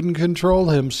attractive and couldn't control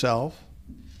himself.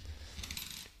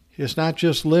 It's not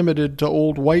just limited to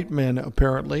old white men,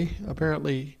 apparently.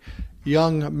 Apparently,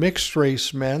 young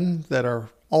mixed-race men that are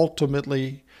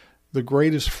ultimately the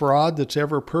greatest fraud that's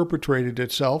ever perpetrated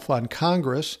itself on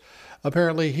Congress.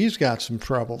 Apparently, he's got some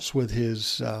troubles with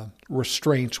his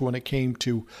restraints when it came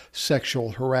to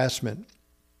sexual harassment.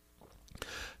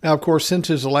 Now, of course, since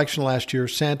his election last year,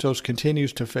 Santos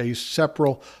continues to face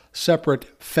separate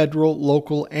federal,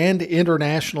 local, and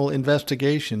international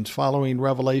investigations following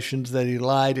revelations that he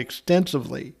lied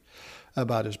extensively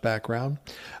about his background.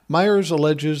 Myers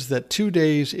alleges that 2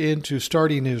 days into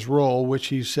starting his role, which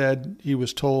he said he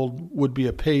was told would be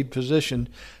a paid position,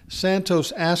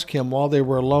 Santos asked him while they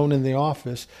were alone in the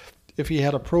office if he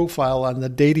had a profile on the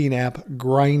dating app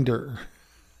Grindr.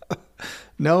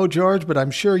 No, George, but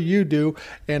I'm sure you do,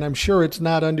 and I'm sure it's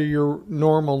not under your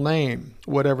normal name,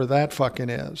 whatever that fucking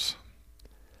is.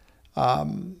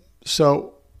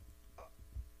 So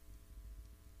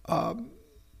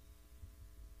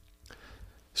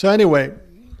anyway,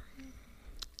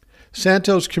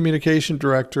 Santos' communication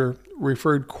director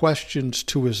referred questions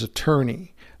to his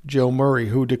attorney, Joe Murray,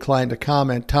 who declined to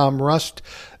comment. Tom Rust,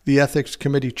 the Ethics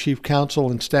Committee Chief Counsel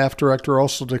and Staff Director,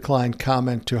 also declined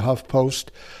comment to HuffPost.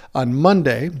 On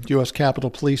Monday, U.S. Capitol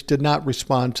Police did not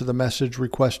respond to the message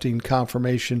requesting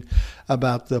confirmation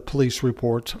about the police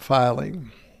report's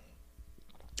filing.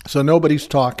 So nobody's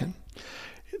talking.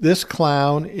 This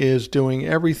clown is doing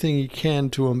everything he can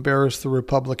to embarrass the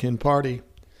Republican Party,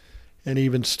 and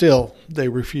even still, they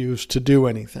refuse to do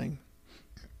anything.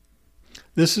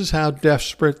 This is how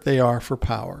desperate they are for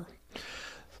power.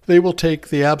 They will take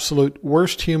the absolute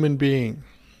worst human being.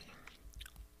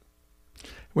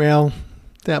 Well,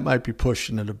 that might be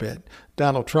pushing it a bit.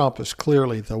 Donald Trump is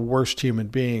clearly the worst human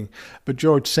being, but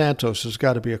George Santos has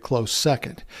got to be a close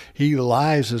second. He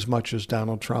lies as much as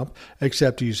Donald Trump,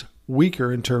 except he's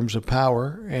weaker in terms of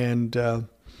power, and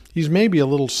he's maybe a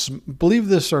little, believe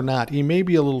this or not, he may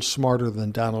be a little smarter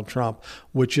than Donald Trump,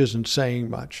 which isn't saying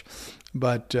much.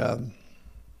 But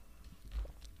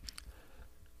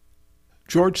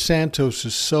George Santos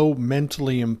is so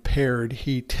mentally impaired,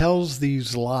 he tells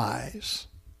these lies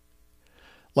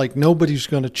like nobody's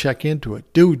going to check into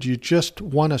it. Dude, you just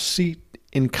won a seat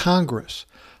in Congress.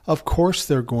 Of course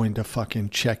they're going to fucking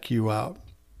check you out.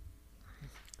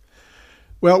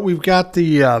 Well, we've got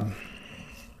the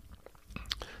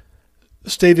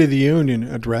State of the Union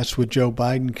address with Joe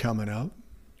Biden coming up.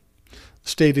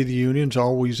 State of the Union's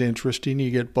always interesting.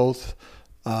 You get both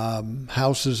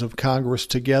houses of Congress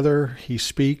together. He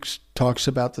speaks, talks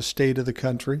about the state of the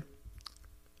country.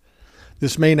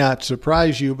 This may not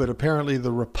surprise you, but apparently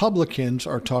the Republicans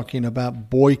are talking about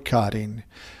boycotting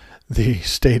the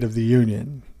State of the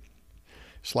Union.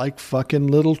 It's like fucking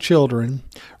little children.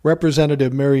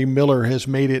 Representative Mary Miller has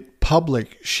made it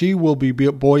public she will be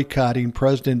boycotting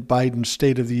President Biden's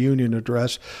State of the Union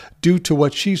address due to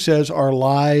what she says are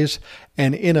lies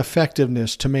and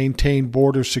ineffectiveness to maintain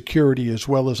border security, as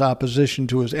well as opposition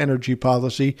to his energy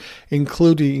policy,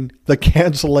 including the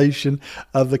cancellation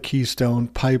of the Keystone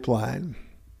Pipeline.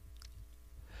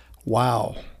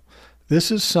 Wow.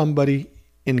 This is somebody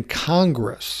in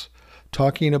Congress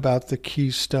talking about the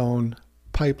Keystone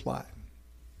Pipeline.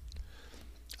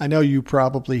 I know you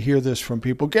probably hear this from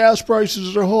people. Gas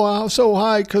prices are so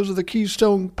high because of the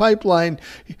Keystone Pipeline.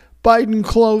 Biden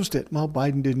closed it. Well,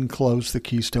 Biden didn't close the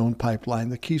Keystone Pipeline.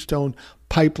 The Keystone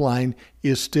Pipeline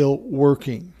is still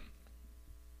working.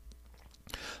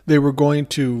 They were going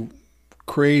to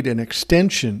create an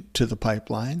extension to the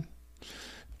pipeline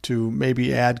to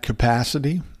maybe add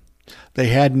capacity. They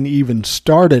hadn't even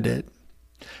started it.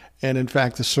 And in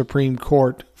fact, the Supreme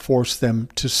Court forced them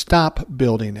to stop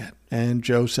building it. And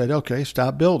Joe said, okay,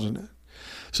 stop building it.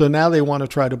 So now they want to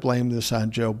try to blame this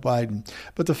on Joe Biden.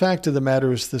 But the fact of the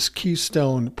matter is this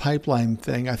Keystone Pipeline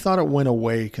thing, I thought it went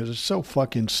away because it's so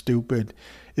fucking stupid.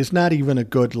 It's not even a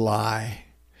good lie.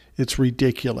 It's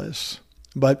ridiculous.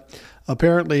 But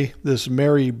apparently this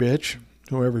Mary bitch,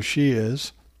 whoever she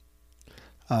is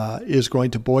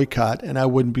going to boycott, and I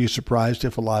wouldn't be surprised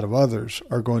if a lot of others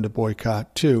are going to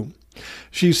boycott too.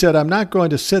 She said, I'm not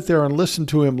going to sit there and listen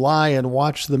to him lie and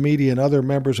watch the media and other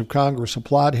members of Congress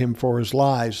applaud him for his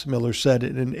lies, Miller said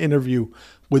in an interview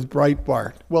with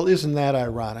Breitbart. Well, isn't that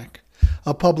ironic?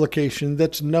 A publication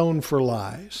that's known for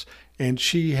lies, and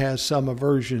she has some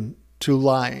aversion to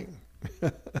lying.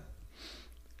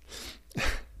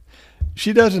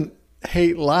 She doesn't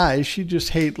hate lies, she just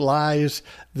hates lies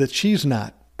that she's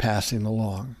not passing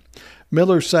along.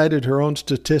 Miller cited her own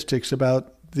statistics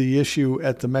about the issue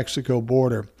at the Mexico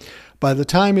border. By the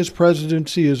time his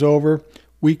presidency is over,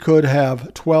 we could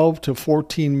have 12 to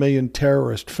 14 million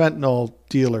terrorists, fentanyl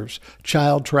dealers,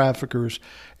 child traffickers,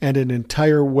 and an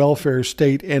entire welfare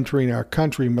state entering our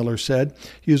country, Miller said.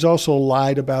 He has also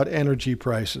lied about energy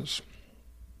prices.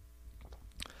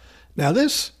 Now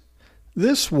this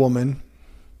woman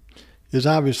is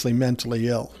obviously mentally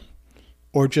ill,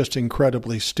 or just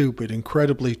incredibly stupid,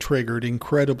 incredibly triggered,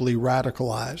 incredibly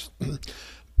radicalized.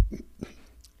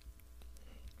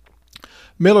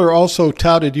 Miller also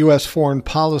touted U.S. foreign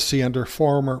policy under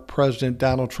former President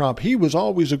Donald Trump. He was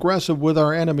always aggressive with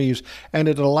our enemies, and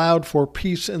it allowed for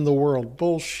peace in the world.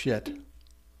 Bullshit.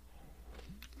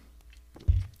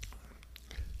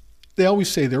 They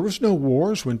always say there was no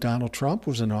wars when Donald Trump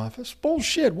was in office.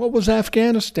 Bullshit. What was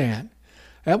Afghanistan?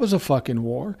 That was a fucking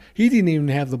war. He didn't even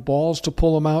have the balls to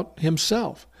pull them out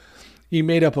himself. He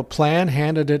made up a plan,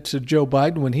 handed it to Joe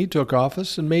Biden when he took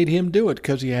office, and made him do it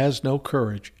because he has no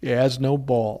courage. He has no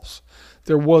balls.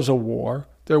 There was a war.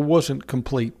 There wasn't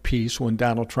complete peace when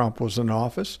Donald Trump was in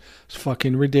office. It's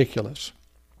fucking ridiculous.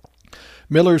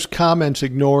 Miller's comments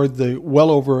ignored the well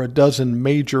over a dozen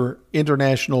major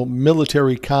international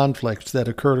military conflicts that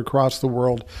occurred across the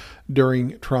world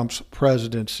during Trump's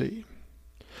presidency.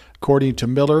 According to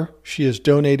Miller, she has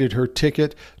donated her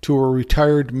ticket to a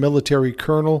retired military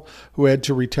colonel who had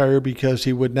to retire because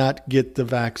he would not get the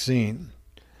vaccine.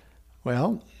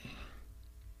 Well,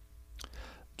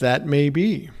 that may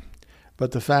be.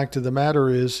 But the fact of the matter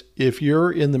is, if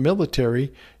you're in the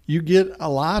military, you get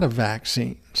a lot of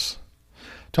vaccines.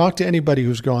 Talk to anybody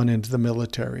who's gone into the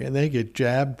military, and they get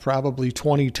jabbed probably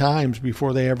 20 times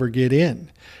before they ever get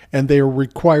in. And they are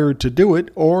required to do it,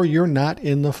 or you're not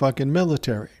in the fucking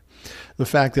military. The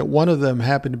fact that one of them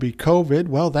happened to be COVID,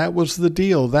 well, that was the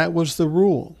deal. That was the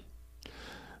rule.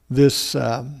 This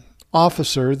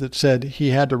officer that said he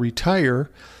had to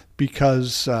retire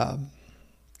because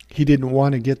he didn't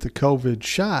want to get the COVID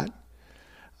shot,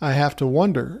 I have to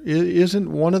wonder,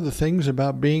 isn't one of the things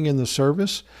about being in the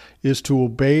service is to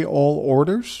obey all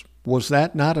orders? Was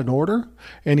that not an order?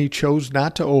 And he chose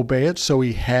not to obey it, so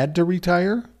he had to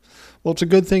retire? Well, it's a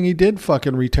good thing he did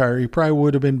fucking retire. He probably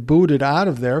would have been booted out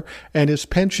of there and his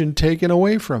pension taken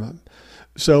away from him.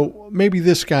 So maybe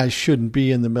this guy shouldn't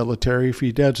be in the military if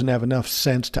he doesn't have enough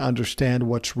sense to understand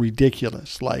what's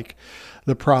ridiculous, like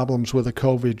the problems with a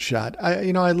COVID shot.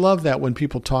 I love that when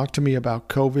people talk to me about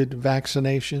COVID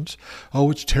vaccinations. Oh,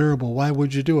 it's terrible. Why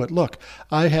would you do it? Look,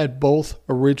 I had both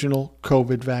original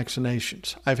COVID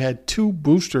vaccinations. I've had 2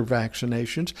 booster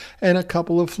vaccinations and a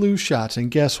couple of flu shots.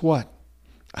 And guess what?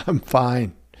 I'm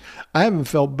fine. I haven't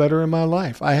felt better in my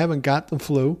life. I haven't got the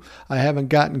flu. I haven't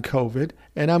gotten COVID,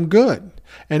 and I'm good.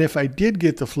 And if I did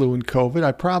get the flu and COVID,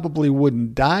 I probably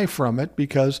wouldn't die from it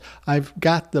because I've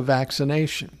got the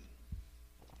vaccination.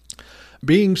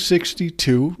 Being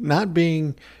 62, not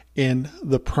being in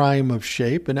the prime of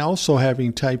shape and also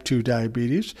having type 2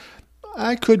 diabetes,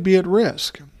 I could be at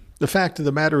risk. The fact of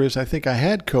the matter is, I think I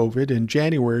had COVID in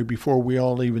January before we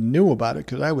all even knew about it,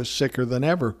 because I was sicker than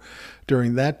ever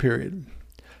during that period.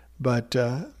 But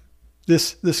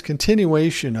this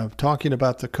continuation of talking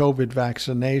about the COVID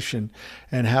vaccination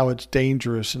and how it's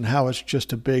dangerous and how it's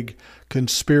just a big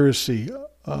conspiracy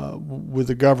with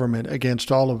the government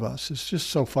against all of us, it's just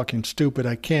so fucking stupid.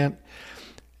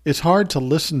 It's hard to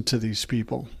listen to these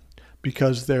people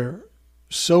because they're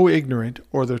so ignorant,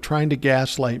 or they're trying to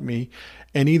gaslight me.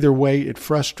 And either way, it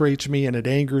frustrates me and it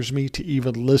angers me to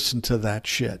even listen to that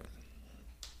shit.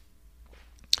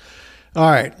 All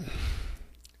right.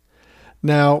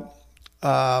 Now,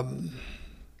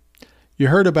 you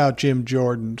heard about Jim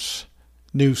Jordan's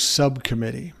new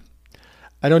subcommittee.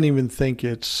 I don't even think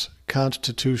it's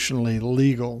constitutionally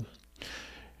legal.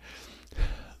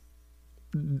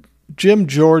 Jim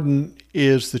Jordan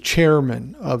is the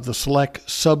chairman of the Select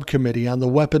Subcommittee on the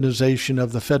Weaponization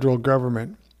of the Federal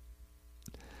Government.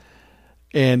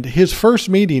 And his first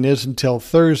meeting is until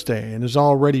Thursday and is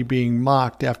already being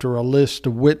mocked after a list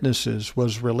of witnesses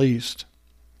was released.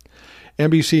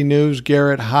 NBC News'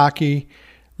 Garrett Hockey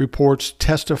reports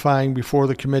testifying before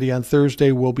the committee on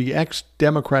Thursday will be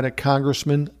ex-Democratic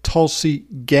Congressman Tulsi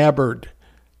Gabbard,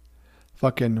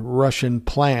 fucking Russian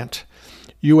plant,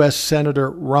 U.S. Senator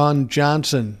Ron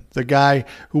Johnson, the guy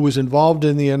who was involved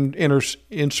in the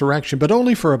insurrection, but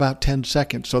only for about 10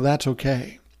 seconds, so that's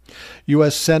okay.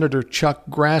 U.S. Senator Chuck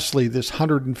Grassley, this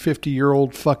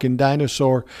 150-year-old fucking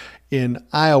dinosaur in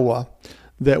Iowa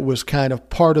that was kind of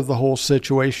part of the whole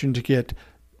situation to get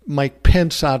Mike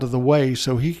Pence out of the way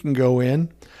so he can go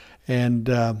in and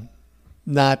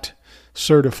not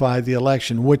certify the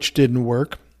election, which didn't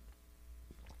work.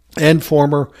 And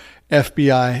former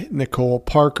FBI Nicole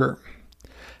Parker.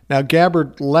 Now,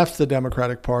 Gabbard left the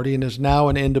Democratic Party and is now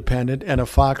an independent and a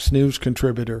Fox News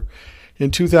contributor.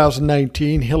 In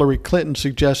 2019, Hillary Clinton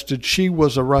suggested she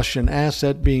was a Russian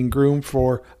asset being groomed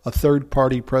for a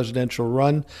third-party presidential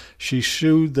run. She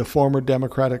sued the former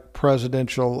Democratic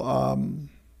presidential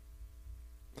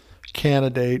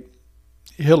candidate,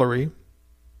 Hillary,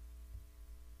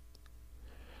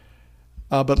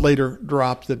 but later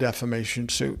dropped the defamation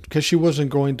suit because she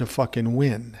wasn't going to fucking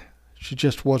win. She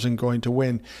just wasn't going to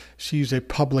win. She's a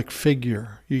public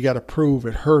figure. You got to prove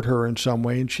it hurt her in some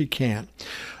way, and she can't.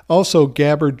 Also,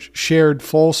 Gabbard shared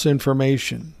false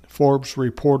information. Forbes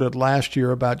reported last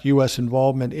year about U.S.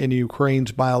 involvement in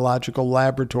Ukraine's biological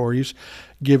laboratories,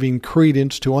 giving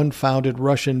credence to unfounded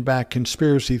Russian-backed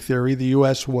conspiracy theory the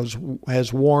U.S.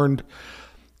 has warned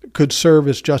could serve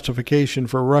as justification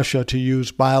for Russia to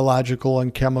use biological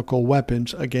and chemical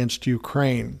weapons against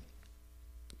Ukraine.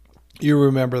 You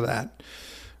remember that.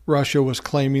 Russia was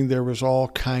claiming there was all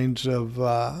kinds of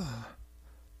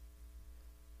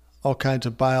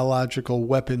biological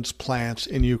weapons plants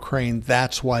in Ukraine.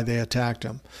 That's why they attacked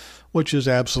them, which is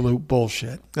absolute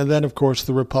bullshit. And then, of course,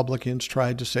 the Republicans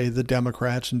tried to say the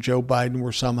Democrats and Joe Biden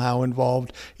were somehow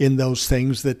involved in those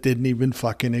things that didn't even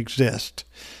fucking exist.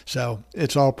 So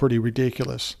it's all pretty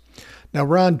ridiculous. Now,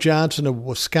 Ron Johnson of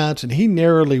Wisconsin, he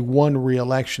narrowly won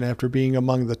re-election after being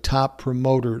among the top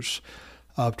promoters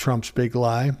of Trump's big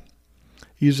lie.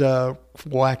 He's a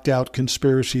whacked-out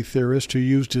conspiracy theorist who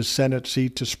used his Senate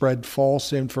seat to spread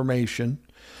false information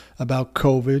about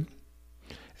COVID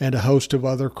and a host of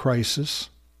other crises.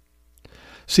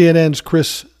 CNN's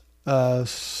Chris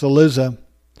Cillizza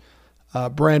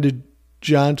branded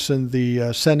Johnson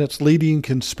the Senate's leading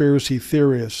conspiracy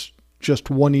theorist just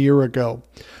 1 year ago.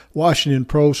 Washington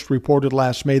Post reported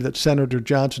last May that Senator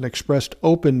Johnson expressed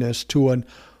openness to a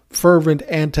fervent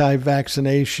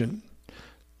anti-vaccination.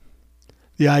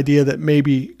 The idea that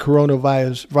maybe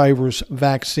coronavirus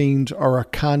vaccines are a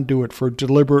conduit for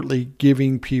deliberately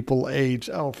giving people AIDS.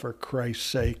 Oh, for Christ's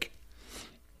sake.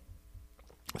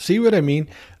 See what I mean?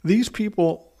 These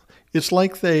people, it's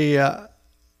like they have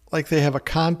a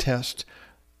contest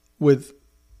with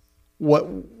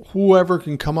whoever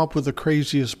can come up with the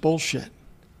craziest bullshit.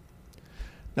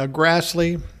 Now,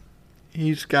 Grassley,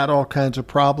 he's got all kinds of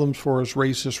problems for his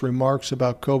racist remarks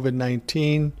about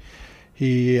COVID-19.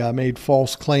 He made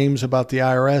false claims about the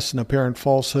IRS and apparent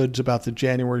falsehoods about the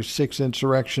January 6th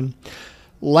insurrection.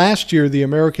 Last year, the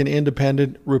American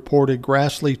Independent reported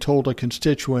Grassley told a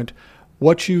constituent,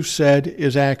 "What you said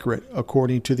is accurate,"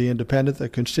 according to the Independent. The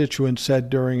constituent said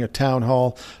during a town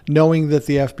hall, knowing that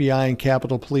the FBI and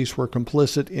Capitol Police were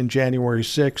complicit in January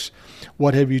 6,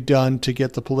 what have you done to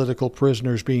get the political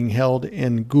prisoners being held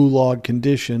in gulag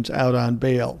conditions out on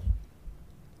bail?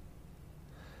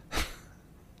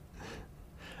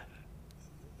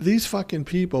 These fucking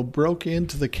people broke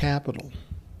into the Capitol.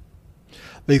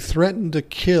 They threatened to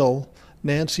kill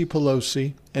Nancy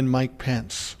Pelosi and Mike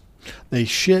Pence. They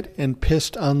shit and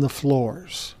pissed on the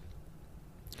floors.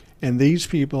 And these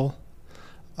people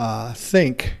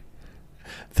think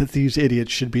that these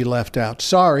idiots should be left out.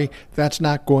 Sorry, that's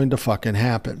not going to fucking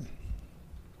happen.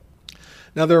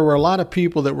 Now, there were a lot of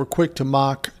people that were quick to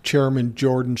mock Chairman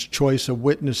Jordan's choice of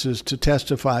witnesses to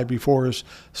testify before his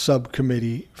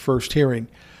subcommittee first hearing.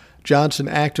 Johnson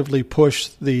actively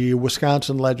pushed the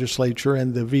Wisconsin legislature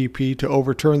and the VP to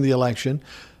overturn the election.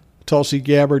 Tulsi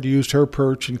Gabbard used her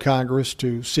perch in Congress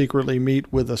to secretly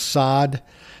meet with Assad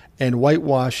and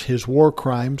whitewash his war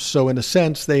crimes. So in a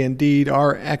sense, they indeed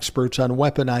are experts on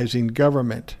weaponizing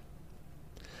government.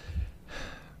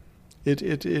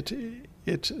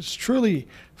 It's truly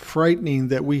frightening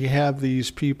that we have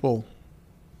these people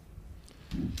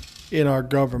in our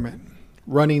government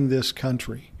running this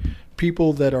country.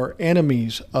 People that are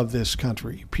enemies of this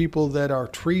country, people that are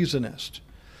treasonous.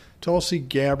 Tulsi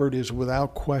Gabbard is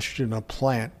without question a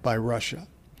plant by Russia.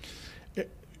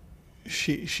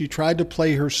 She tried to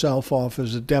play herself off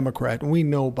as a Democrat, and we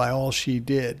know by all she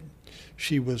did,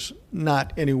 she was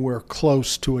not anywhere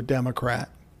close to a Democrat.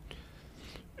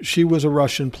 She was a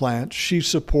Russian plant. She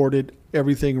supported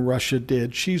everything Russia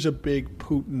did. She's a big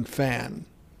Putin fan.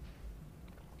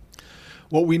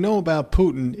 What we know about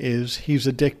Putin is he's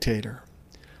a dictator,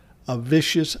 a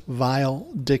vicious, vile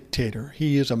dictator.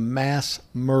 He is a mass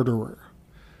murderer.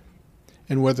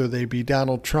 And whether they be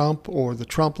Donald Trump or the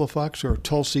Trumplafucks or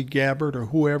Tulsi Gabbard or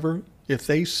whoever, if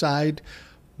they side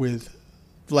with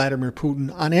Vladimir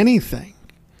Putin on anything,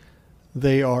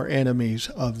 they are enemies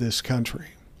of this country.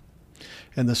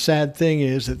 And the sad thing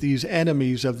is that these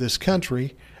enemies of this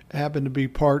country happen to be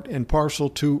part and parcel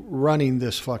to running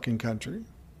this fucking country.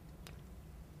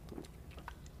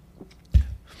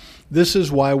 This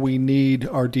is why we need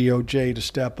our DOJ to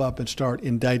step up and start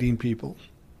indicting people.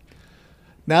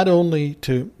 Not only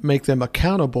to make them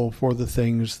accountable for the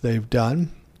things they've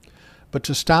done, but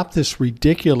to stop this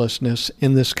ridiculousness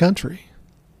in this country.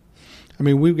 I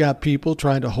mean, we've got people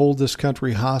trying to hold this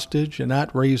country hostage and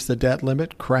not raise the debt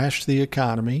limit, crash the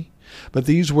economy. But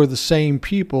these were the same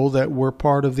people that were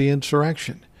part of the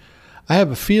insurrection. I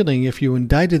have a feeling if you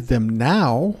indicted them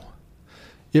now,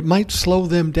 it might slow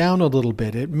them down a little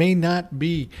bit. It may not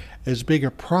be as big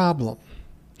a problem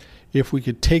if we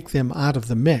could take them out of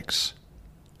the mix.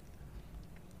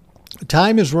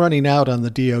 Time is running out on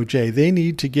the DOJ. They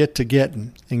need to get to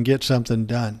getting and get something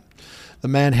done. The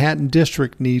Manhattan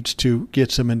District needs to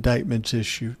get some indictments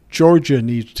issued. Georgia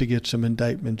needs to get some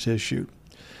indictments issued.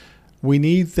 We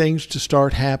need things to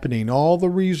start happening. All the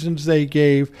reasons they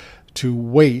gave to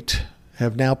wait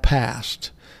have now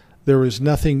passed. There is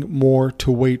nothing more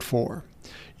to wait for.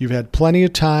 You've had plenty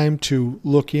of time to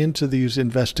look into these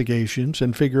investigations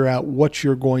and figure out what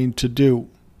you're going to do.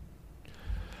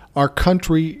 Our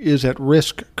country is at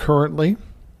risk currently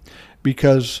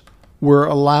because we're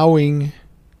allowing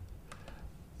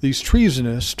these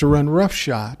treasonists to run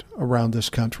roughshod around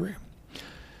this country.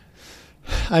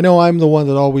 I know I'm the one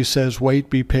that always says,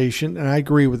 wait, be patient, and I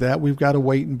agree with that. We've got to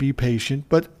wait and be patient,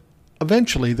 but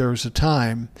eventually there's a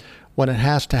time when it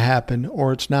has to happen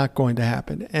or it's not going to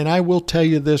happen. And I will tell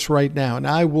you this right now, and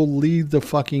I will lead the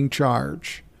fucking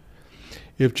charge.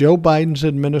 If Joe Biden's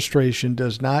administration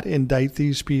does not indict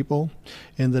these people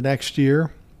in the next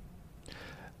year,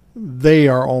 they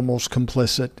are almost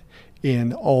complicit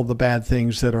in all the bad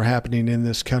things that are happening in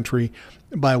this country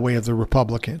by way of the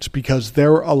Republicans, because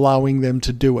they're allowing them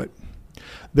to do it.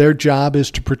 Their job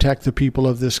is to protect the people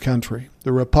of this country.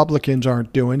 The Republicans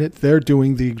aren't doing it. They're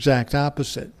doing the exact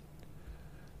opposite.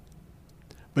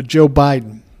 But Joe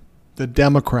Biden, the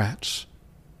Democrats,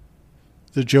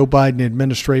 the Joe Biden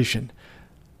administration,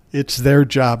 it's their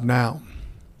job now.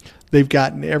 They've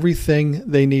gotten everything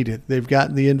they needed. They've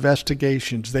gotten the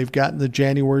investigations. They've gotten the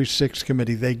January 6th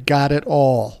committee. They got it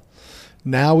all.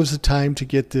 Now is the time to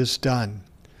get this done.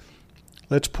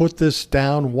 Let's put this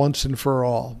down once and for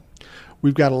all.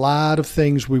 We've got a lot of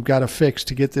things we've got to fix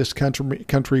to get this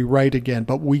country right again,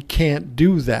 but we can't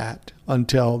do that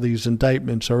until these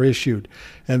indictments are issued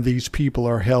and these people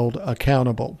are held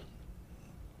accountable.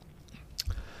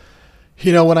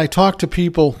 You know, when I talk to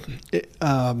people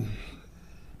on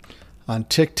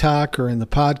TikTok or in the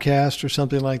podcast or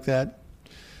something like that,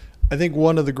 I think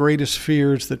one of the greatest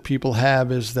fears that people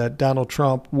have is that Donald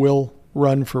Trump will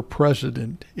run for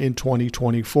president in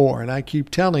 2024. And I keep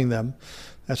telling them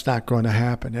that's not going to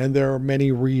happen. And there are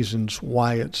many reasons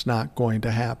why it's not going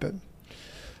to happen.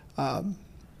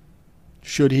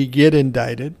 Should he get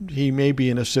indicted, he may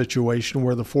be in a situation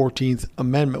where the 14th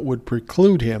Amendment would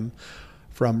preclude him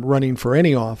from running for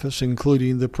any office,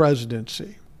 including the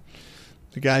presidency.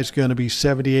 The guy's going to be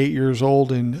 78 years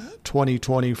old in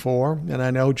 2024, and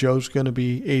I know Joe's going to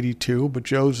be 82, but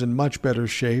Joe's in much better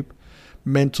shape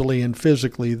mentally and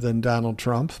physically than Donald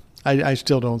Trump. I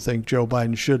still don't think Joe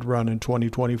Biden should run in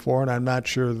 2024, and I'm not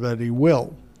sure that he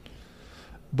will.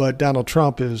 But Donald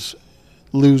Trump is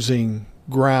losing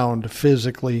ground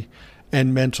physically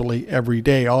and mentally every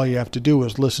day. All you have to do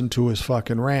is listen to his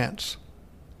fucking rants.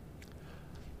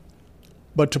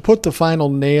 But to put the final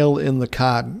nail in the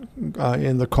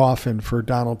coffin for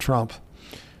Donald Trump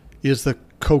is the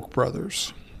Koch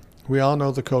brothers. We all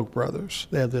know the Koch brothers.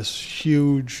 They have this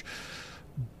huge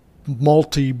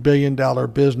multi-billion-dollar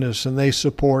business, and they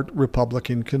support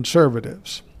Republican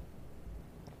conservatives.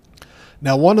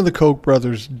 Now, one of the Koch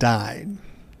brothers died,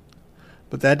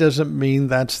 but that doesn't mean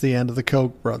that's the end of the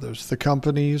Koch brothers. The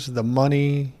companies, the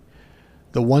money,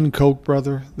 the one Koch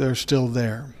brother, they're still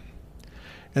there.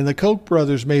 And the Koch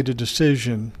brothers made a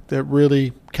decision that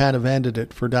really kind of ended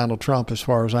it for Donald Trump as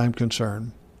far as I'm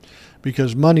concerned,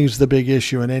 because money's the big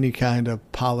issue in any kind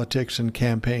of politics and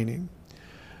campaigning.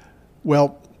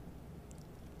 Well,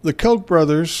 the Koch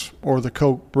brothers, or the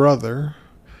Koch brother,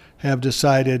 have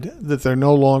decided that they're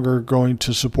no longer going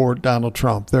to support Donald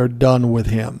Trump. They're done with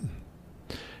him.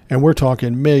 And we're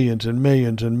talking millions and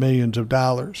millions and millions of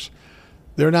dollars.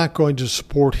 They're not going to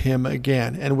support him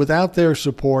again. And without their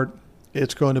support,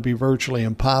 it's going to be virtually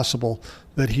impossible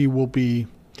that he will be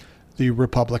the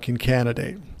Republican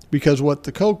candidate. Because what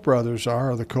the Koch brothers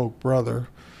are, or the Koch brother,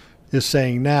 is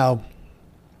saying now,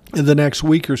 in the next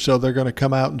week or so, they're going to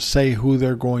come out and say who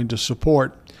they're going to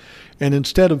support. And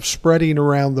instead of spreading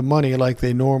around the money like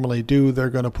they normally do, they're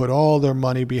going to put all their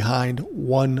money behind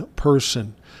one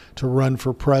person to run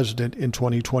for president in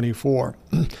 2024.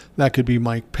 That could be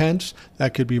Mike Pence.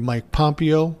 That could be Mike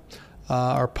Pompeo,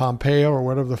 or Pompeo, or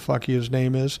whatever the fuck his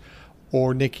name is,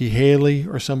 or Nikki Haley,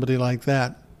 or somebody like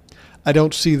that. I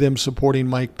don't see them supporting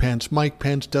Mike Pence. Mike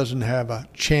Pence doesn't have a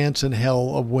chance in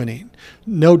hell of winning.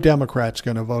 No Democrat's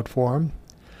going to vote for him.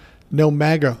 No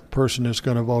MAGA person is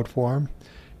going to vote for him.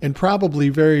 And probably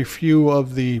very few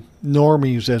of the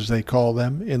normies, as they call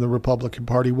them, in the Republican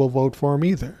Party will vote for him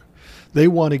either. They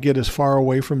want to get as far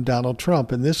away from Donald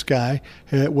Trump. And this guy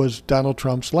was Donald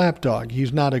Trump's lapdog.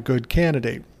 He's not a good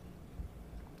candidate.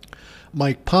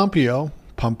 Mike Pompeo,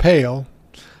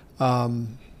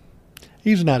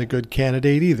 he's not a good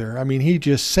candidate either. I mean, he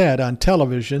just said on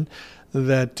television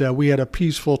that we had a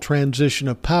peaceful transition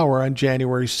of power on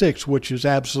January 6th, which is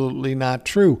absolutely not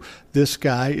true. This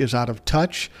guy is out of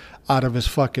touch, out of his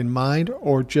fucking mind,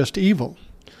 or just evil.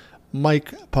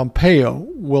 Mike Pompeo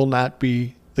will not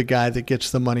be the guy that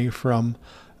gets the money from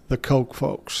the Koch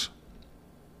folks.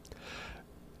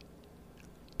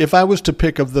 If I was to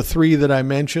pick of the three that I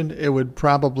mentioned, it would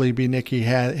probably be Nikki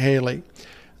Haley.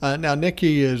 Now,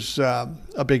 Nikki is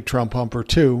a big Trump humper,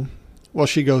 too. Well,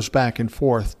 she goes back and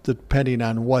forth, depending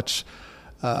on what's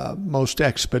most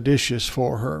expeditious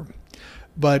for her.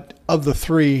 But of the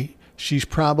three, she's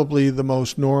probably the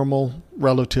most normal,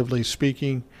 relatively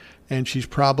speaking, and she's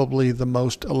probably the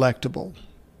most electable.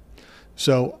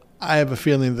 So I have a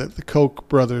feeling that the Koch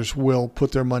brothers will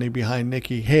put their money behind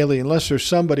Nikki Haley, unless there's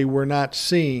somebody we're not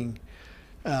seeing,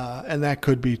 and that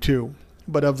could be too.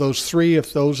 But of those three,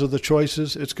 if those are the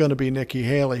choices, it's going to be Nikki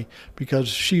Haley, because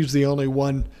she's the only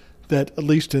one that, at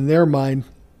least in their mind,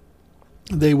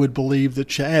 they would believe that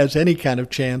she has any kind of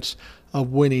chance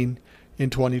of winning in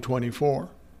 2024.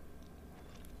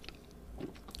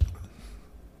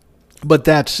 But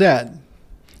that said,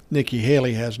 Nikki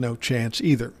Haley has no chance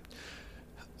either.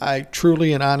 I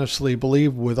truly and honestly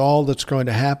believe with all that's going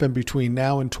to happen between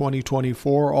now and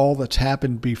 2024, all that's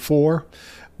happened before,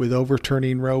 with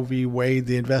overturning Roe v. Wade,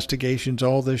 the investigations,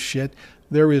 all this shit,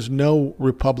 there is no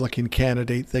Republican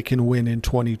candidate that can win in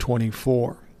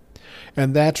 2024.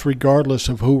 And that's regardless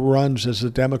of who runs as a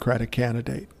Democratic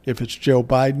candidate. If it's Joe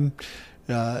Biden,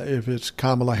 if it's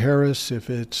Kamala Harris,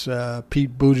 if it's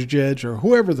Pete Buttigieg, or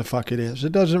whoever the fuck it is,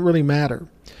 it doesn't really matter.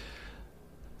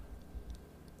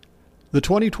 The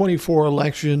 2024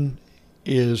 election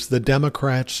is the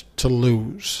Democrats to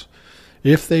lose.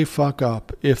 If they fuck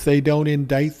up, if they don't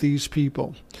indict these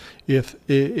people, if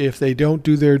they don't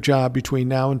do their job between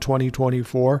now and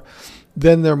 2024,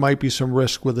 then there might be some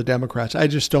risk with the Democrats. I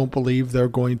just don't believe they're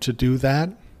going to do that.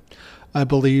 I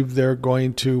believe they're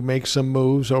going to make some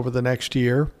moves over the next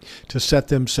year to set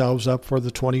themselves up for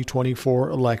the 2024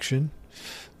 election.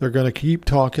 They're going to keep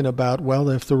talking about, well,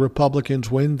 if the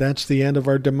Republicans win, that's the end of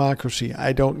our democracy.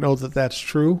 I don't know that that's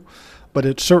true, but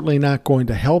it's certainly not going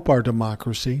to help our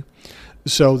democracy.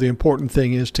 So the important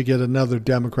thing is to get another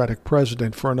Democratic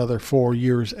president for another 4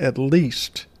 years at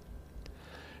least.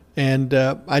 And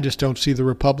I just don't see the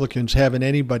Republicans having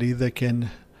anybody that can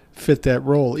fit that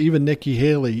role. Even Nikki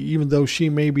Haley, even though she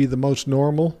may be the most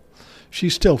normal,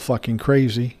 she's still fucking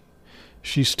crazy.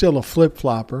 She's still a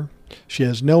flip-flopper. She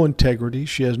has no integrity.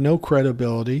 She has no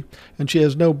credibility. And she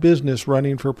has no business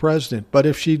running for president. But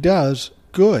if she does,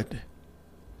 good.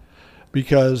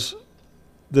 Because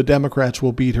the Democrats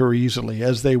will beat her easily,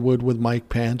 as they would with Mike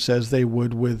Pence, as they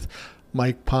would with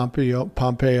Mike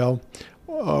Pompeo,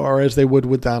 or as they would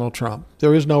with Donald Trump.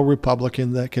 There is no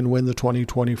Republican that can win the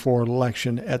 2024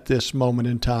 election at this moment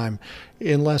in time.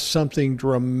 Unless something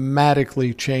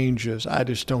dramatically changes, I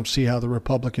just don't see how the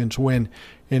Republicans win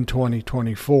in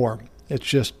 2024. It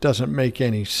just doesn't make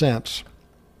any sense.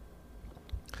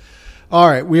 All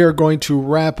right, we are going to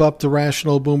wrap up the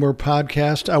Rational Boomer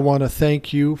podcast. I want to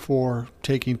thank you for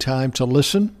taking time to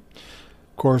listen.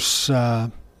 Of course,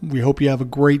 we hope you have a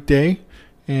great day,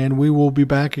 and we will be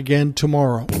back again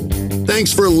tomorrow.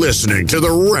 Thanks for listening to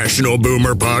the Rational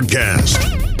Boomer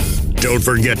podcast. Don't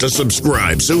forget to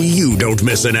subscribe so you don't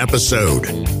miss an episode.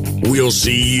 We'll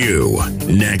see you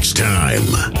next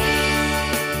time.